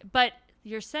psyche. But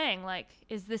you're saying, like,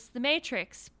 is this the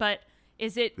Matrix? But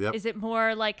is it Yep. is it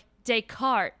more like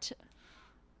Descartes?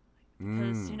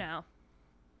 Because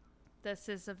this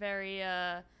is a very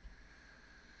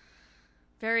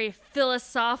very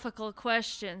philosophical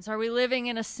questions. Are we living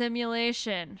in a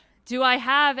simulation? Do I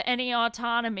have any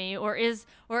autonomy, or is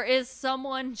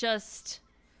someone just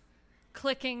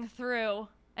clicking through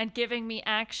and giving me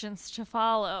actions to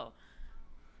follow?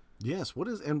 Yes. What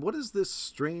is this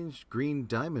strange green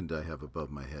diamond I have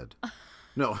above my head?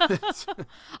 No.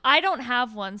 I don't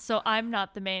have one, so I'm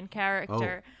not the main Oh,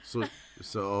 character.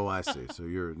 so I see. So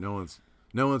you're no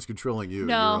one's controlling you.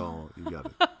 No. You got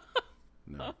it.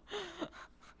 No.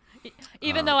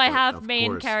 Even though I but have of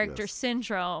main course, character yes.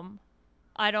 syndrome,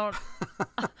 I don't.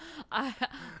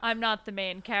 I'm not the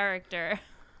main character.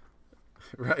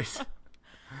 Right.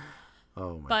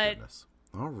 Oh my But goodness.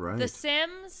 All right. The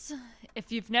Sims,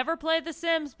 if you've never played The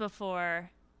Sims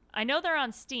before, I know they're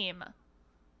on Steam.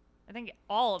 I think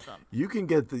all of them. You can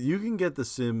get the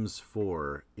Sims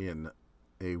 4 in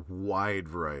a wide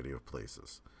variety of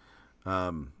places.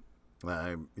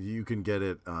 You can get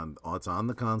it it's on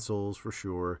the consoles for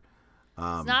sure.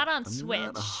 It's not on I'm Switch.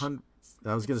 not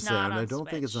I was going to It's say not I on don't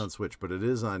think it's Switch. on Switch, but it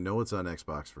is. I know it's on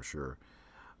Xbox for sure.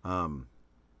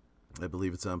 I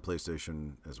believe it's on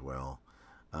PlayStation as well.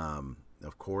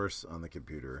 Of course, on the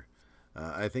computer.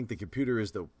 I think the computer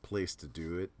is the place to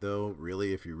do it, though,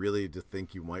 really, if you really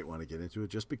think you might want to get into it,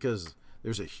 just because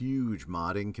there's a huge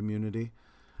modding community.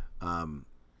 And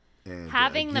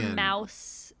Having the again,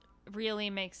 mouse really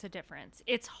makes a difference.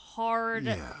 It's hard.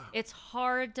 Yeah. It's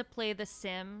hard to play The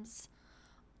Sims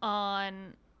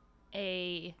on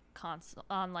a console,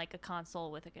 like a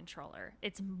console with a controller.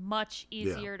 It's much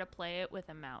easier to play it with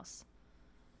a mouse.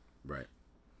 Right.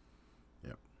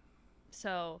 Yep.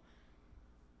 So,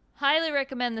 highly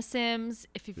recommend The Sims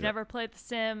if you've Yep. never played The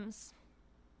Sims.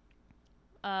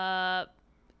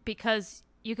 Because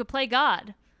you could play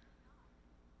God.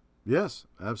 Yes,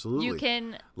 absolutely. You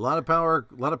can. A lot of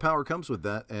power comes with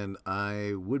that, and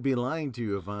I would be lying to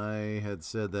you if I had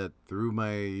said that through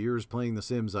my years playing The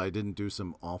Sims, I didn't do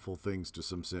some awful things to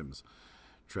some Sims,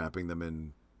 trapping them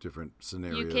in different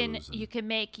scenarios. You can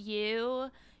make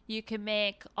you can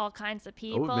make all kinds of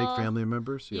people. Oh, make family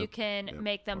members. You Yep. can Yep.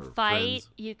 make them Or fight. friends.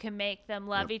 You can make them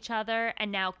love Yep. each other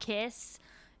and now kiss.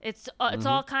 It's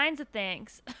all kinds of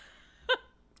things.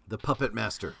 The Puppet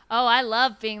Master. Oh, I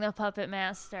love being the puppet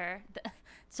master.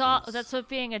 That's what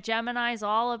being a Gemini is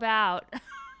all about.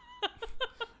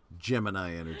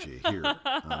 Gemini energy here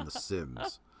on The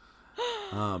Sims.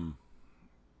 All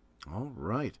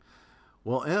right.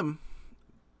 Well, Em,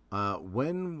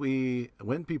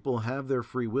 when people have their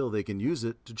free will, they can use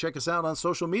it to check us out on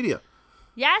social media.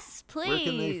 Yes, please. Where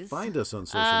can they find us on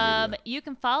social media? You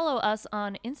can follow us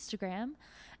on Instagram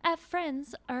at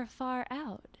Friends Are Far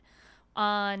Out.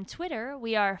 On Twitter,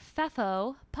 we are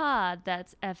Feffo Pod.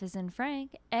 That's F as in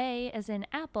Frank, A as in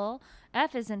Apple,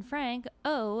 F as in Frank,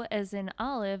 O as in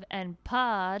Olive, and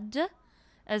Pod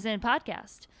as in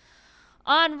podcast.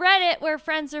 On Reddit, where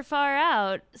Friends Are Far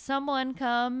Out, someone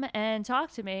come and talk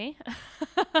to me.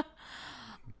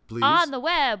 Please. On the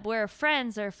web, we're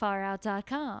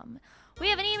friendsarefarout.com. We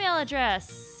have an email address.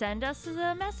 Send us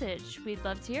a message. We'd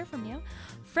love to hear from you.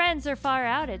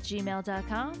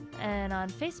 friendsarefarout@gmail.com. And on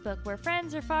Facebook, we're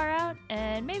Friends Are Far Out.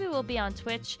 And maybe we'll be on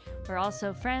Twitch. We're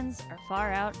also Friends Are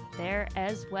Far Out there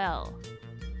as well.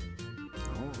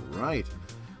 All right.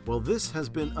 Well, this has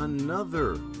been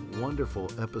another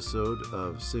wonderful episode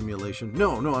of Simulation.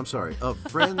 No, I'm sorry. Of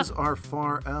Friends Are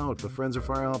Far Out, the Friends Are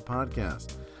Far Out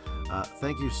podcast.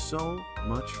 Thank you so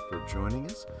much for joining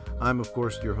us. I'm, of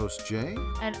course, your host, Jay.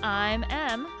 And I'm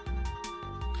Em.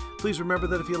 Please remember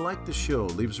that if you like the show,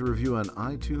 leave us a review on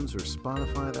iTunes or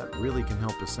Spotify. That really can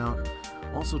help us out.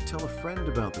 Also, tell a friend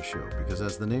about the show, because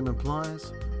as the name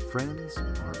implies, friends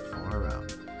are far out.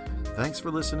 Thanks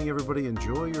for listening, everybody.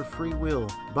 Enjoy your free will.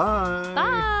 Bye.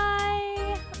 Bye.